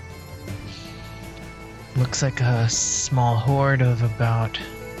 Looks like a small horde of about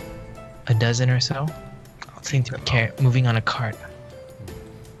a dozen or so. Seem to be moving on a cart.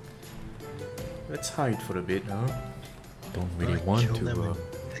 Let's hide for a bit, huh? Don't really Alright, want kill to. them and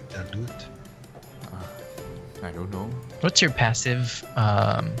take that loot. I don't know. What's your passive,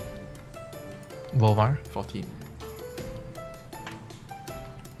 Volvar? 14.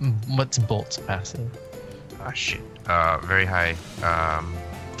 What's Bolt's passive? Ah shit. Very high.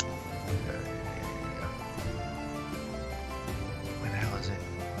 Where the hell is it?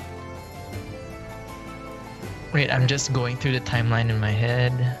 Wait, I'm just going through the timeline in my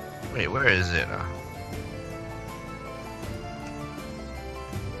head. Wait, where is it?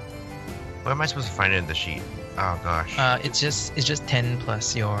 Where am I supposed to find it in the sheet? Oh gosh. It's just 10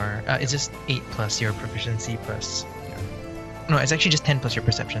 plus your. It's just 8 plus your proficiency plus. No, it's actually just 10 plus your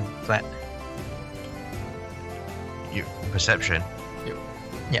perception flat. Perception. Yep.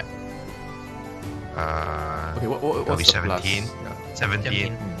 Yeah. Okay, That'll what's be the plus? 17. Yeah.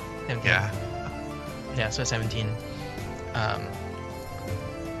 17. 17. Yeah. Yeah, so 17.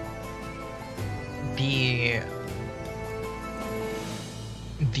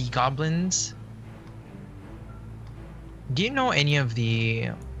 The goblins. Do you know any of the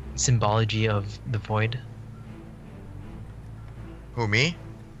symbology of the void? Who, me?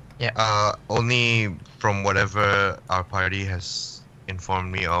 Yeah. Only from whatever our party has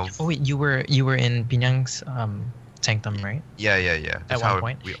informed me of. Oh wait, you were in Pinyang's sanctum, right? Yeah. That's one how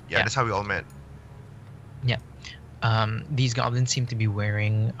point? Yeah. that's how we all met. These goblins seem to be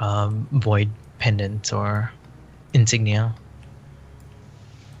wearing void pendants or insignia.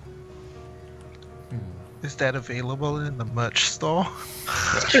 Is that available in the merch store?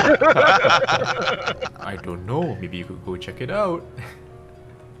 I don't know. Maybe you could go check it out.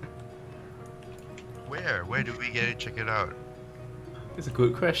 Where? Where do we get to check it out? It's a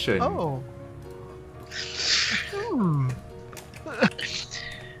good question. Oh.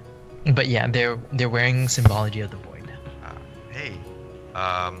 But yeah, they're wearing symbology of the void. Hey,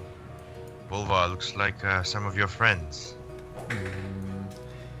 Bulvar looks like some of your friends.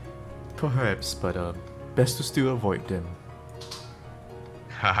 Perhaps, but best to still avoid them.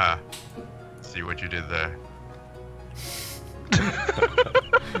 Haha. See what you did there.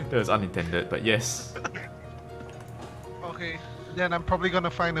 That was unintended, but yes. Okay, then I'm probably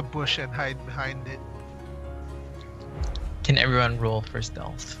gonna find a bush and hide behind it. Can everyone roll for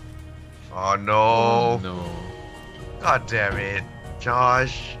stealth? Oh no! Oh, no. God damn it,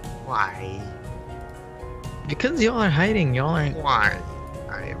 Josh! Why? Because y'all are hiding, y'all aren't. Why?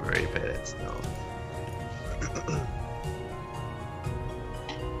 I am very bad at stealth.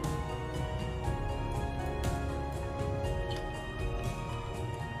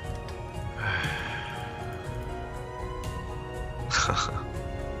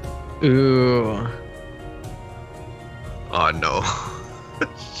 Ooh. Oh no.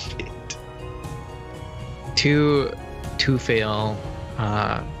 Shit. Two fail,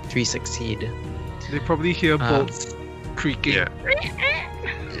 3 succeed. They probably hear bolts creaking. Yeah.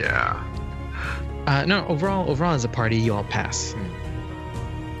 Yeah. No, overall as a party, you all pass.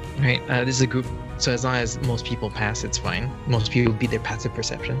 Right? This is a group, so as long as most people pass, it's fine. Most people beat their passive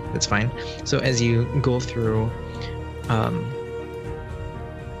perception, it's fine. So as you go through,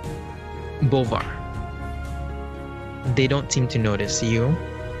 Bolvar, they don't seem to notice you,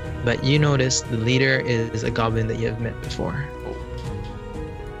 but you notice the leader is a goblin that you have met before.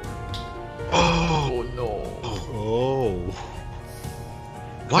 Oh no. Oh.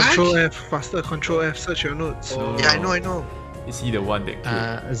 What? Control F, faster, Control F, search your notes. Oh. Yeah, I know. Is he the one that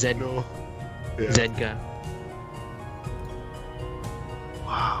killed? Zed, Yeah. Zedga,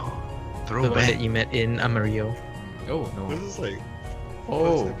 Wow. the one that Throwback. you met in Amarillo. Oh no. This is like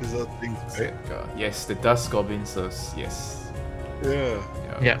Oh. first episode things, right? Yes, the dust goblins. Yes. Yeah.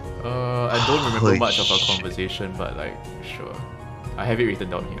 Yeah. I don't remember Holy much of our shit. conversation, but like, sure. I have it written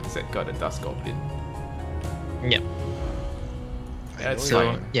down here. Zedka, the dust goblin. Yep. I That's know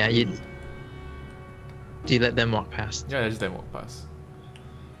So fine. yeah, you let them walk past. Yeah, just then walk past.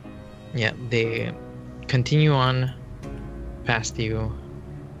 Yeah, they continue on past you.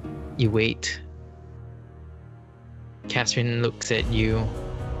 You wait. Catherine looks at you.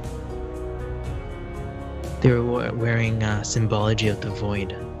 They're wearing symbology of the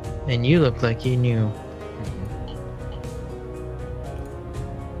void, and you look like you knew.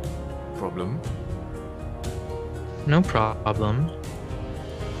 Problem? No problem.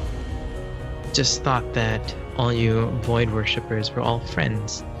 Just thought that all you void worshippers were all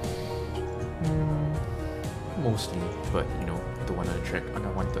friends. Mostly, but you know, don't want to attract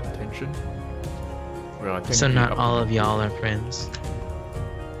unwanted attention. Well, So technically not up to all no of y'all are friends. good.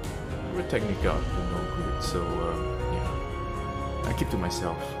 We're technically up to no good, so yeah. I keep to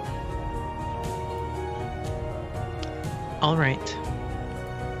myself. All right.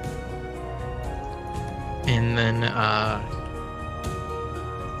 And then,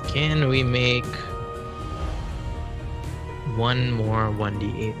 can we make one more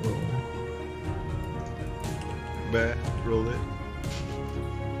 1d8 roll? Bet, roll it.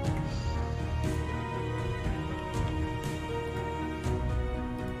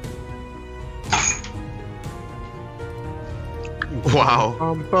 Wow.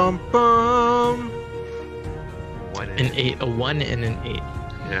 Bum bum bum. One An 8, a 1 and an 8.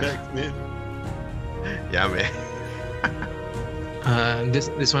 Yeah. Back, man. Yeah, man.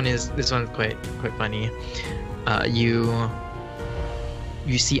 This one's quite funny. You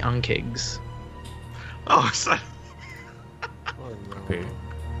see unkegs. Oh, son. Oh, no. Okay.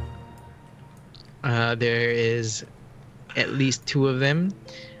 There is at least 2 of them.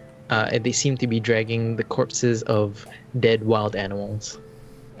 And they seem to be dragging the corpses of dead wild animals.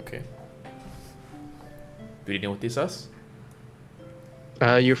 Okay. Do they notice us?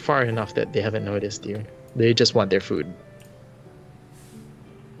 You're far enough that they haven't noticed you. They just want their food.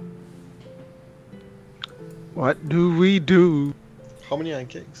 What do we do? How many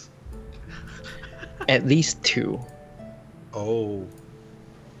pancakes? At least 2. Oh.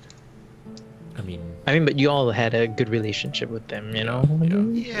 I mean, But you all had a good relationship with them, you know?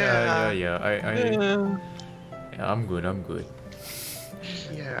 yeah. Yeah. Yeah, I'm good.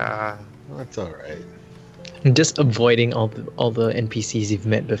 Yeah. That's alright. Just avoiding all the NPCs you've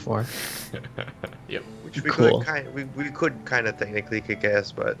met before. Yep. We Which we Cool. we could kind of technically kick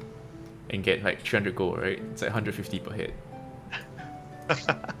ass, but And get like 300 gold, right? It's like 150 per head.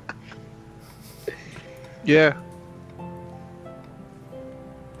 Yeah.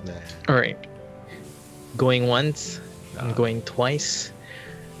 Nah. All right. Going once, Nah. and going twice.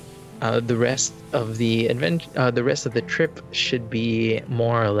 The rest of the the rest of the trip should be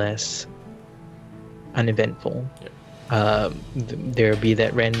more or less uneventful. Yep. There'll be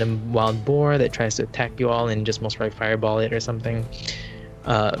that random wild boar that tries to attack you all and just most probably fireball it or something.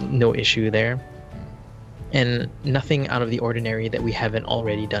 No issue there. And nothing out of the ordinary that we haven't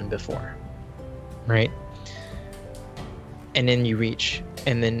already done before. Right? And then you reach,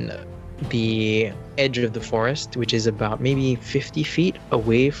 and then the edge of the forest, which is about maybe 50 feet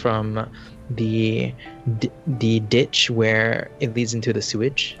away from the ditch where it leads into the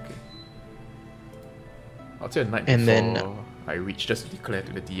sewage. I'll tell you the night And before then- I reach, just to declare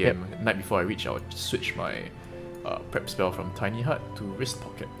to the DM, the night before I reach, I'll switch my prep spell from Tiny Hut to Wrist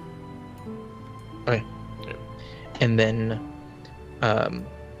Pocket. Okay. Yep. And then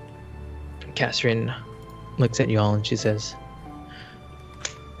Catherine looks at you all and she says,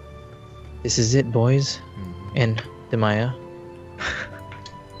 "This is it, boys." And Demaya.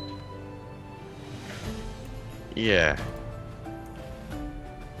 yeah.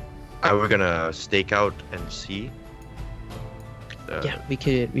 We're gonna stake out and see. Yeah, we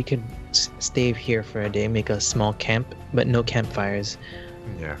could stay here for a day, make a small camp, but no campfires,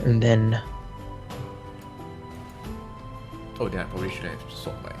 Yeah. and then Oh, then I probably should have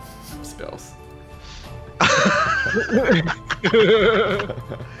swapped my spells.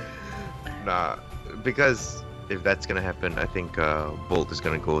 Nah, because if that's gonna happen, I think Bolt is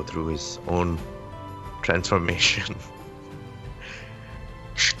gonna go through his own transformation.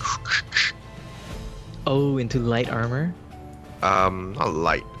 into light armor, Not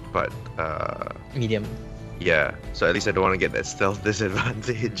light, but medium. yeah. So at least I don't want to get that stealth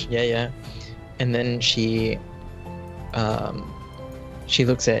disadvantage. Yeah. And then she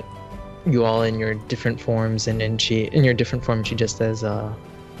looks at you all in your different forms, and then she just says,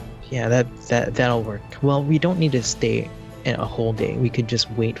 "Yeah, that'll work. Well, we don't need to stay a whole day. We could just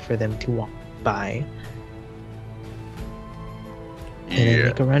wait for them to walk by and then Yeah.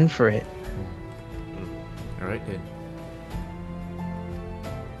 make a run for it." Alright then.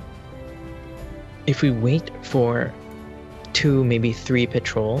 If we wait for 2, maybe 3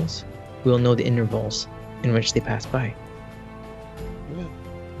 patrols, we'll know the intervals in which they pass by.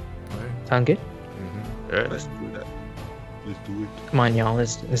 Alright. Sound good? Yeah. Let's do that. Let's do it. Come on, y'all.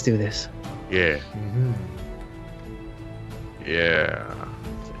 Let's do this. Yeah. Yeah.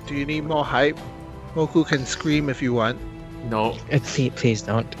 Do you need more hype? Moku can scream if you want. No. Please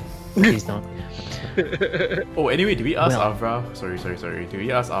don't. Please don't. Oh, anyway, do we ask Well- Avra? Sorry. Do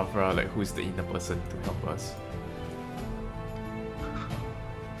we ask Avra like who's the inner person to help us?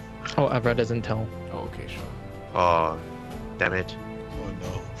 Oh, Avra doesn't tell. Oh, okay, sure. Oh, damn it. Oh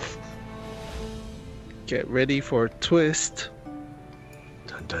no. Get ready for a twist.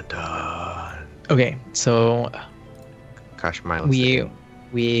 Dun dun dun. Okay, so Cash miles.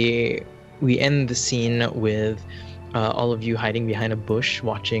 we end the scene with all of you hiding behind a bush,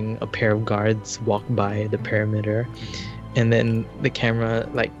 watching a pair of guards walk by the perimeter, and then the camera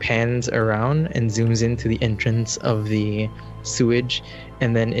like pans around and zooms into the entrance of the sewage,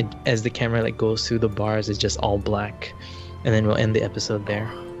 and then as the camera like goes through the bars, it's just all black, and then we'll end the episode there.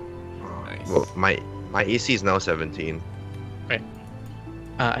 Nice. Well, my AC is now 17.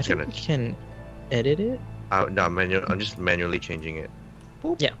 I think Gonna- we can edit it. No, I'm just manually changing it.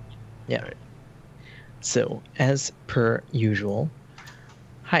 Yeah. Alright. So, as per usual,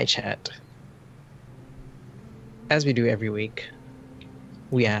 hi chat. As we do every week,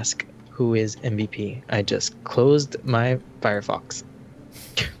 we ask who is MVP. I just closed my Firefox.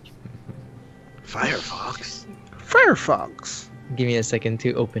 Firefox. Firefox. Give me a second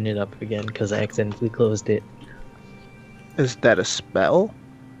to open it up again because I accidentally closed it. Is that a spell?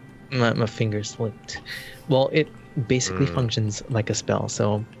 My finger slipped. Well, it basically Mm. functions like a spell,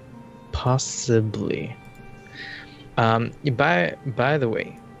 so possibly. By the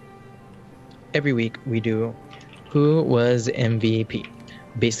way, every week we do who was MVP.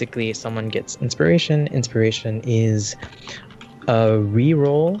 Basically, someone gets inspiration. Inspiration is a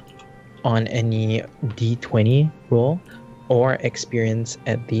reroll on any D20 roll or experience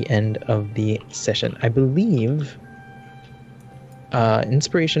at the end of the session. I believe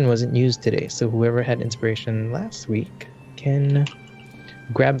inspiration wasn't used today, so whoever had inspiration last week can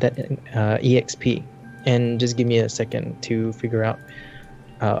grab that EXP, and just give me a second to figure out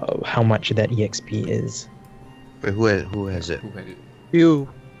how much that EXP is. Wait, who has it? Who had it? You.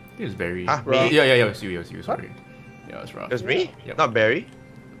 It was Barry. Ah, Yeah, me? yeah, it was you, sorry. Yeah, it was Raph. It was me? Yep. Not Barry?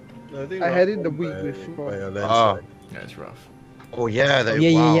 I, think I had Raph it the won week by- before. by a Oh. landslide. Yeah, it's Raph. Oh yeah, that,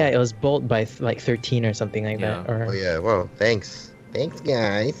 Yeah, wow. yeah, yeah. It was Bolt by like 13 or something like Yeah. that. Or Oh yeah, well, thanks. Thanks,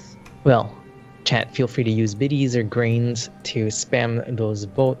 guys. well, chat. Feel free to use biddies or grains to spam those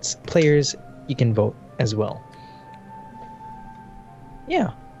votes. Players, you can vote as well. Yeah.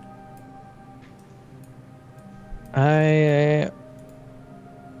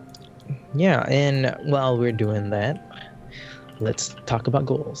 Yeah, and while we're doing that, let's talk about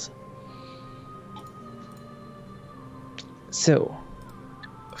goals. So,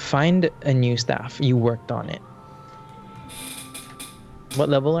 find a new staff. You worked on it. What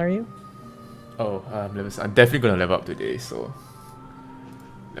level are you? Oh, I'm definitely gonna level up today, so.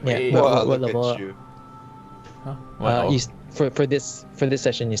 Yeah, Hey, what- Wow, what look level at up? you. huh? What? Oh, For this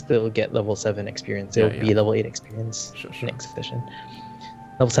session, you still get level 7 experience. Yeah, It'll be yeah. level 8 experience Sure, sure. next session.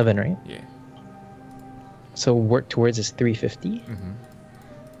 Level 7, right? Yeah. So work towards is 350.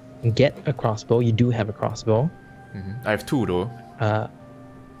 Mm-hmm. Get a crossbow. You do have a crossbow. Mm-hmm. I have 2 though.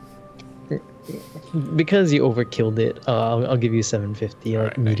 Because you overkilled it, I'll give you 750, like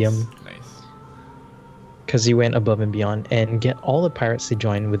Alright, medium. Nice. Because you went above and beyond. And get all the pirates to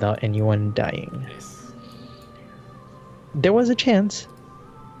join without anyone dying. Nice. There was a chance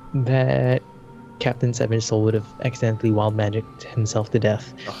that Captain Savage Soul would have accidentally wild magicked himself to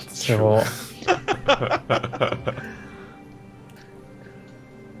death. Oh, that's So true.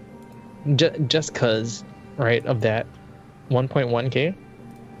 just cause, right, of that 1.1k,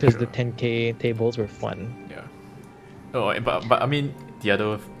 because the Sure. 10k tables were fun. Yeah. Oh, but I mean the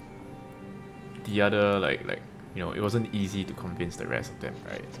other like it wasn't easy to convince the rest of them,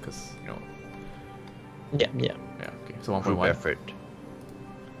 right? Because Yeah. yeah. Okay. So Group 1.1. effort.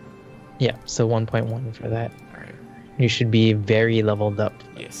 Yeah, so 1.1 for that. All right. You should be very leveled up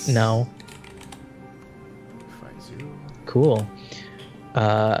Yes. now. 5-0. Cool.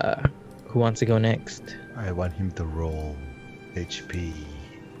 Who wants to go next? I want him to roll HP.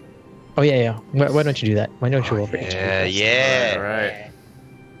 Oh yeah. Why don't you do that? Why don't you roll for HP? Yeah, first? yeah. All right.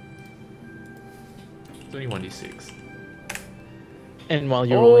 It's only 1d6. And while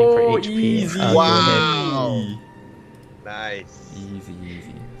you're rolling for HP, easy. go ahead. Wow. Nice. Easy.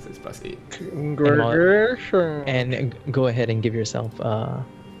 So it's +8. Congratulations. And go ahead and give yourself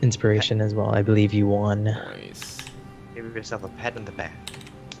inspiration as well. I believe you won. Nice. Give yourself a pat on the back.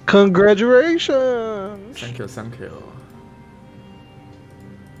 Congratulations. Thank you.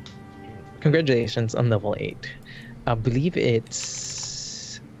 Congratulations on level 8. I believe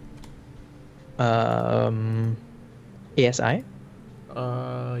it's ASI.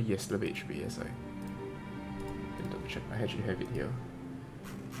 Yes, level HP. Yes, I can double check. I actually have it here.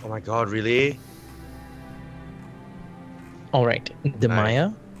 Oh my god, really? All right,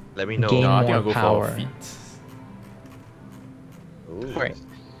 Demaya. Let me know. Gain No, I think more I'll go power. for feet. Ooh. All right.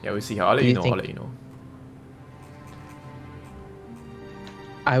 Yeah, we'll see how. I'll let Do you you know. think- I'll let you know.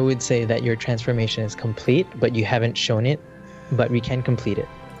 I would say that your transformation is complete, but you haven't shown it. But we can complete it.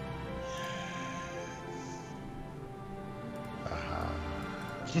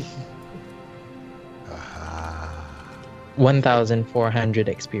 Aha. 1,400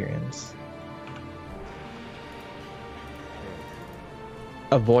 experience.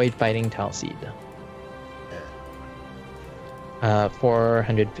 Avoid fighting Talseed.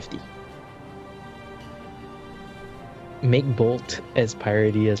 450. Make Bolt as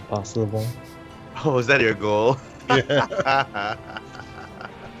piratey as possible. Oh, is that your goal?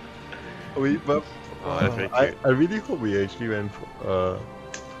 Wait, but Oh, that's very I, cute. I really hope we actually went for,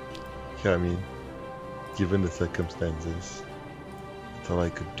 yeah, I mean, given the circumstances, that's all I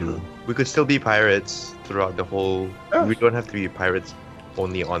could do. We could still be pirates throughout the whole. Yeah. We don't have to be pirates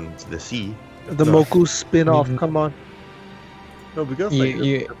only on the sea. The No. Moku spin-off, Mhm. come on. No, because You, like,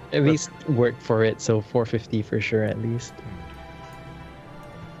 you at least work for it, so 450 for sure at least.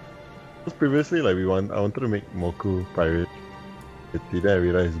 because previously, like, I wanted to make Moku pirate. Then I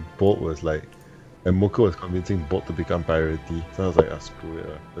realized Bolt was like, and Moku was convincing Bolt to become piratey. So I was like, screw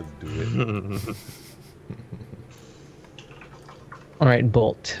it, let's do it. All right,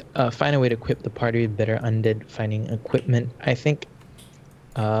 Bolt. Find a way to equip the party with better undead finding equipment. I think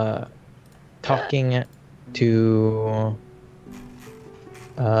talking to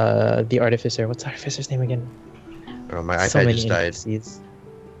the Artificer. What's the Artificer's name again? Oh, my So iPad many just died. NPCs.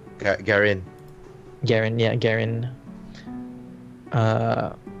 Garin. Garen, yeah, Garen.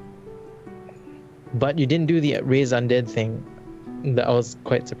 But you didn't do the raise undead thing. That I was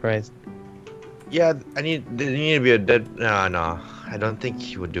quite surprised. Yeah, there need to be a dead. No, I don't think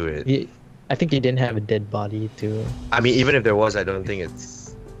he would do it. I think you didn't have a dead body to. I mean, even if there was, I don't think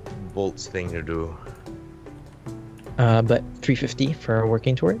it's bolt's thing to do? But 350 for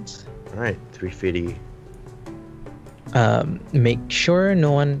working towards. Alright, 350. Make sure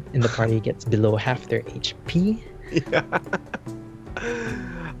no one in the party gets below half their HP. Yeah.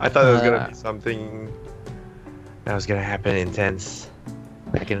 I thought it was gonna be something that was gonna happen intense.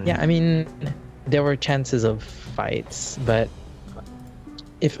 Yeah, I mean, there were chances of fights, but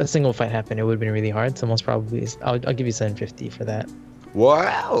if a single fight happened, it would have been really hard. So most probably, I'll give you 750 for that.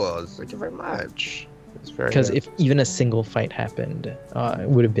 Wow, thank you very much. Because if even a single fight happened, it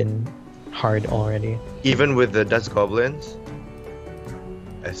would have been hard already. Even with the dust goblins,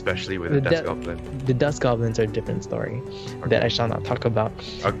 especially with the dust goblin. The dust goblins are a different story that I shall not talk about.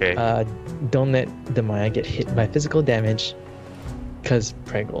 Okay. Don't let the Maya get hit by physical damage, because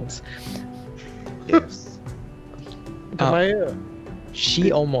preggles. Yes. Maya.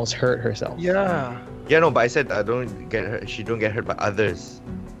 She almost hurt herself. Yeah. Yeah, no, but I said I don't get hurt. She don't get hurt by others.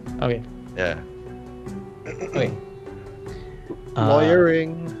 Okay. Yeah. Okay.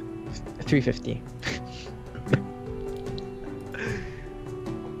 Lawyering. 350.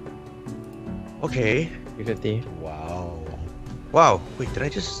 Okay. 350. Wow. Wow. Wait, did I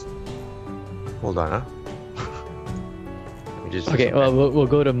just? Hold on, huh? Let me just. Okay, well, we'll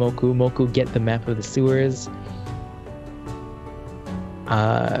go to Moku. Moku, get the map of the sewers.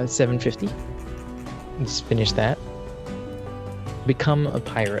 750. Just finish that. Become a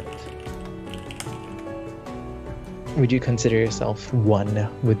pirate. Would you consider yourself one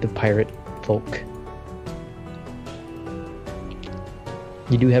with the pirate folk?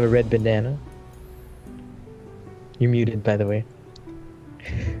 You do have a red bandana. You're muted, by the way.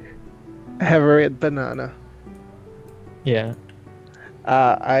 I have a red banana. Yeah.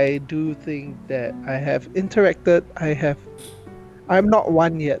 I do think that I have interacted. I'm not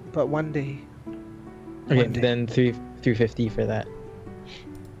one yet, but one day. Okay, One day. then 350 for that.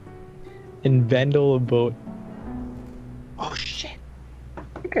 And Vandal a boat. Oh shit.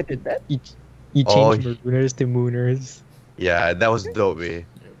 I think I did that. You Oh, change Marooners to Mooners. Yeah, that was dope, eh?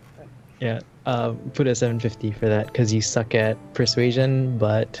 Yeah. Put a 750 for that because you suck at persuasion,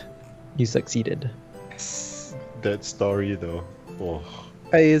 but you succeeded. That story though. Oh.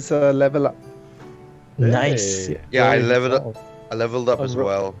 Is a level up. Nice. Hey. Yeah, I Roll leveled up. yourself. I leveled up as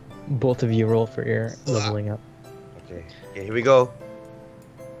well. Both of you roll for your leveling up. Okay. Okay, here we go.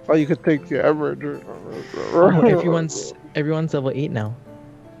 Or you could take the average. Oh, everyone's level 8 now.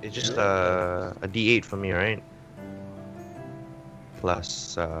 It's just a D8 for me, right?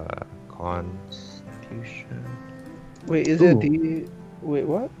 Plus Constitution. Wait, is it Ooh. D? Wait,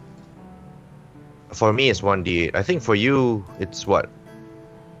 what? For me, it's 1D8. I think for you, it's what?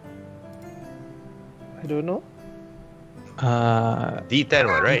 I don't know. D10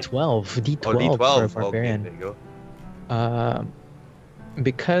 one, right? D12. D12, Oh, D12. for a Okay, barbarian. there you Uh, go.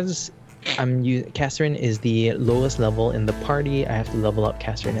 because Catherine is the lowest level in the party, I have to level up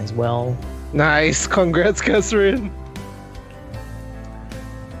Catherine as well. Nice, congrats, Catherine.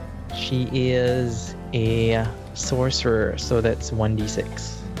 She is a sorcerer, so that's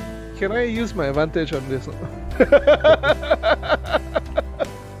 1d6. Can I use my advantage on this?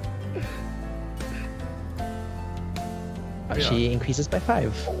 She increases by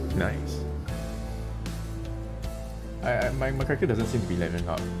 5. Nice. My character doesn't seem to be leveling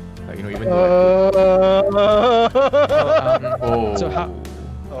up. Like, you know, even though oh, So how-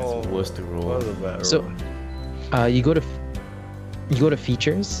 That's worse to roll. What was a bad So, roll? you go to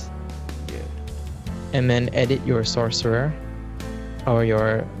features, Yeah. and then edit your sorcerer or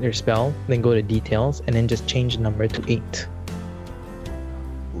your spell. Then go to details, and then just change the number to 8.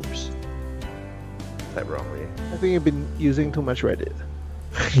 Oops. That wrong way. I think you've been using too much Reddit.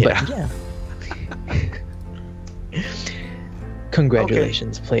 But yeah.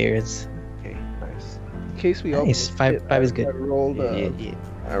 Congratulations, players. Okay, nice. In case we all Nice. missed Five- it, five is I good. rolled. Yeah.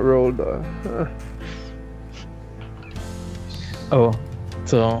 I rolled. Oh,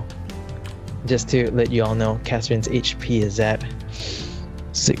 so just to let you all know, Catherine's HP is at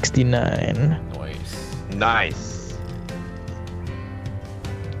 69. Nice. Nice.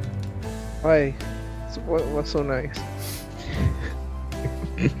 Why? So what's so nice?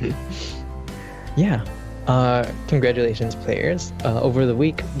 Yeah. Congratulations, players. Over the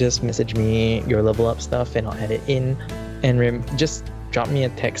week, just message me your level up stuff and I'll add it in. And just drop me a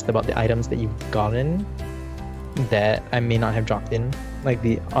text about the items that you've gotten that I may not have dropped in, like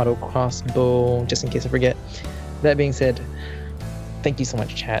the auto crossbow, just in case I forget. That being said, thank you so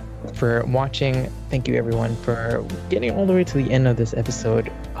much, chat, for watching. Thank you, everyone, for getting all the way to the end of this episode.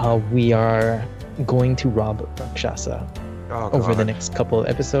 We are going to rob Rakshasa Oh, over the God. next couple of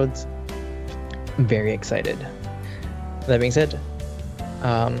episodes. I'm very excited. That being said,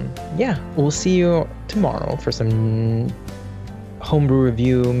 Yeah, we'll see you tomorrow for some homebrew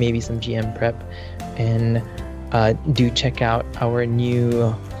review, maybe some GM prep, and do check out our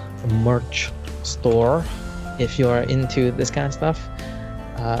new merch store if you're into this kind of stuff.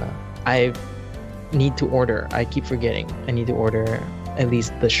 I need to order. I keep forgetting. I need to order at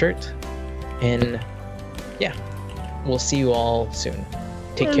least the shirt, and yeah, we'll see you all soon.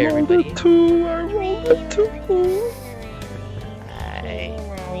 Take care, everybody. I rolled a 2.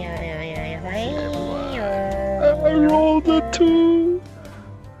 I rolled a 2.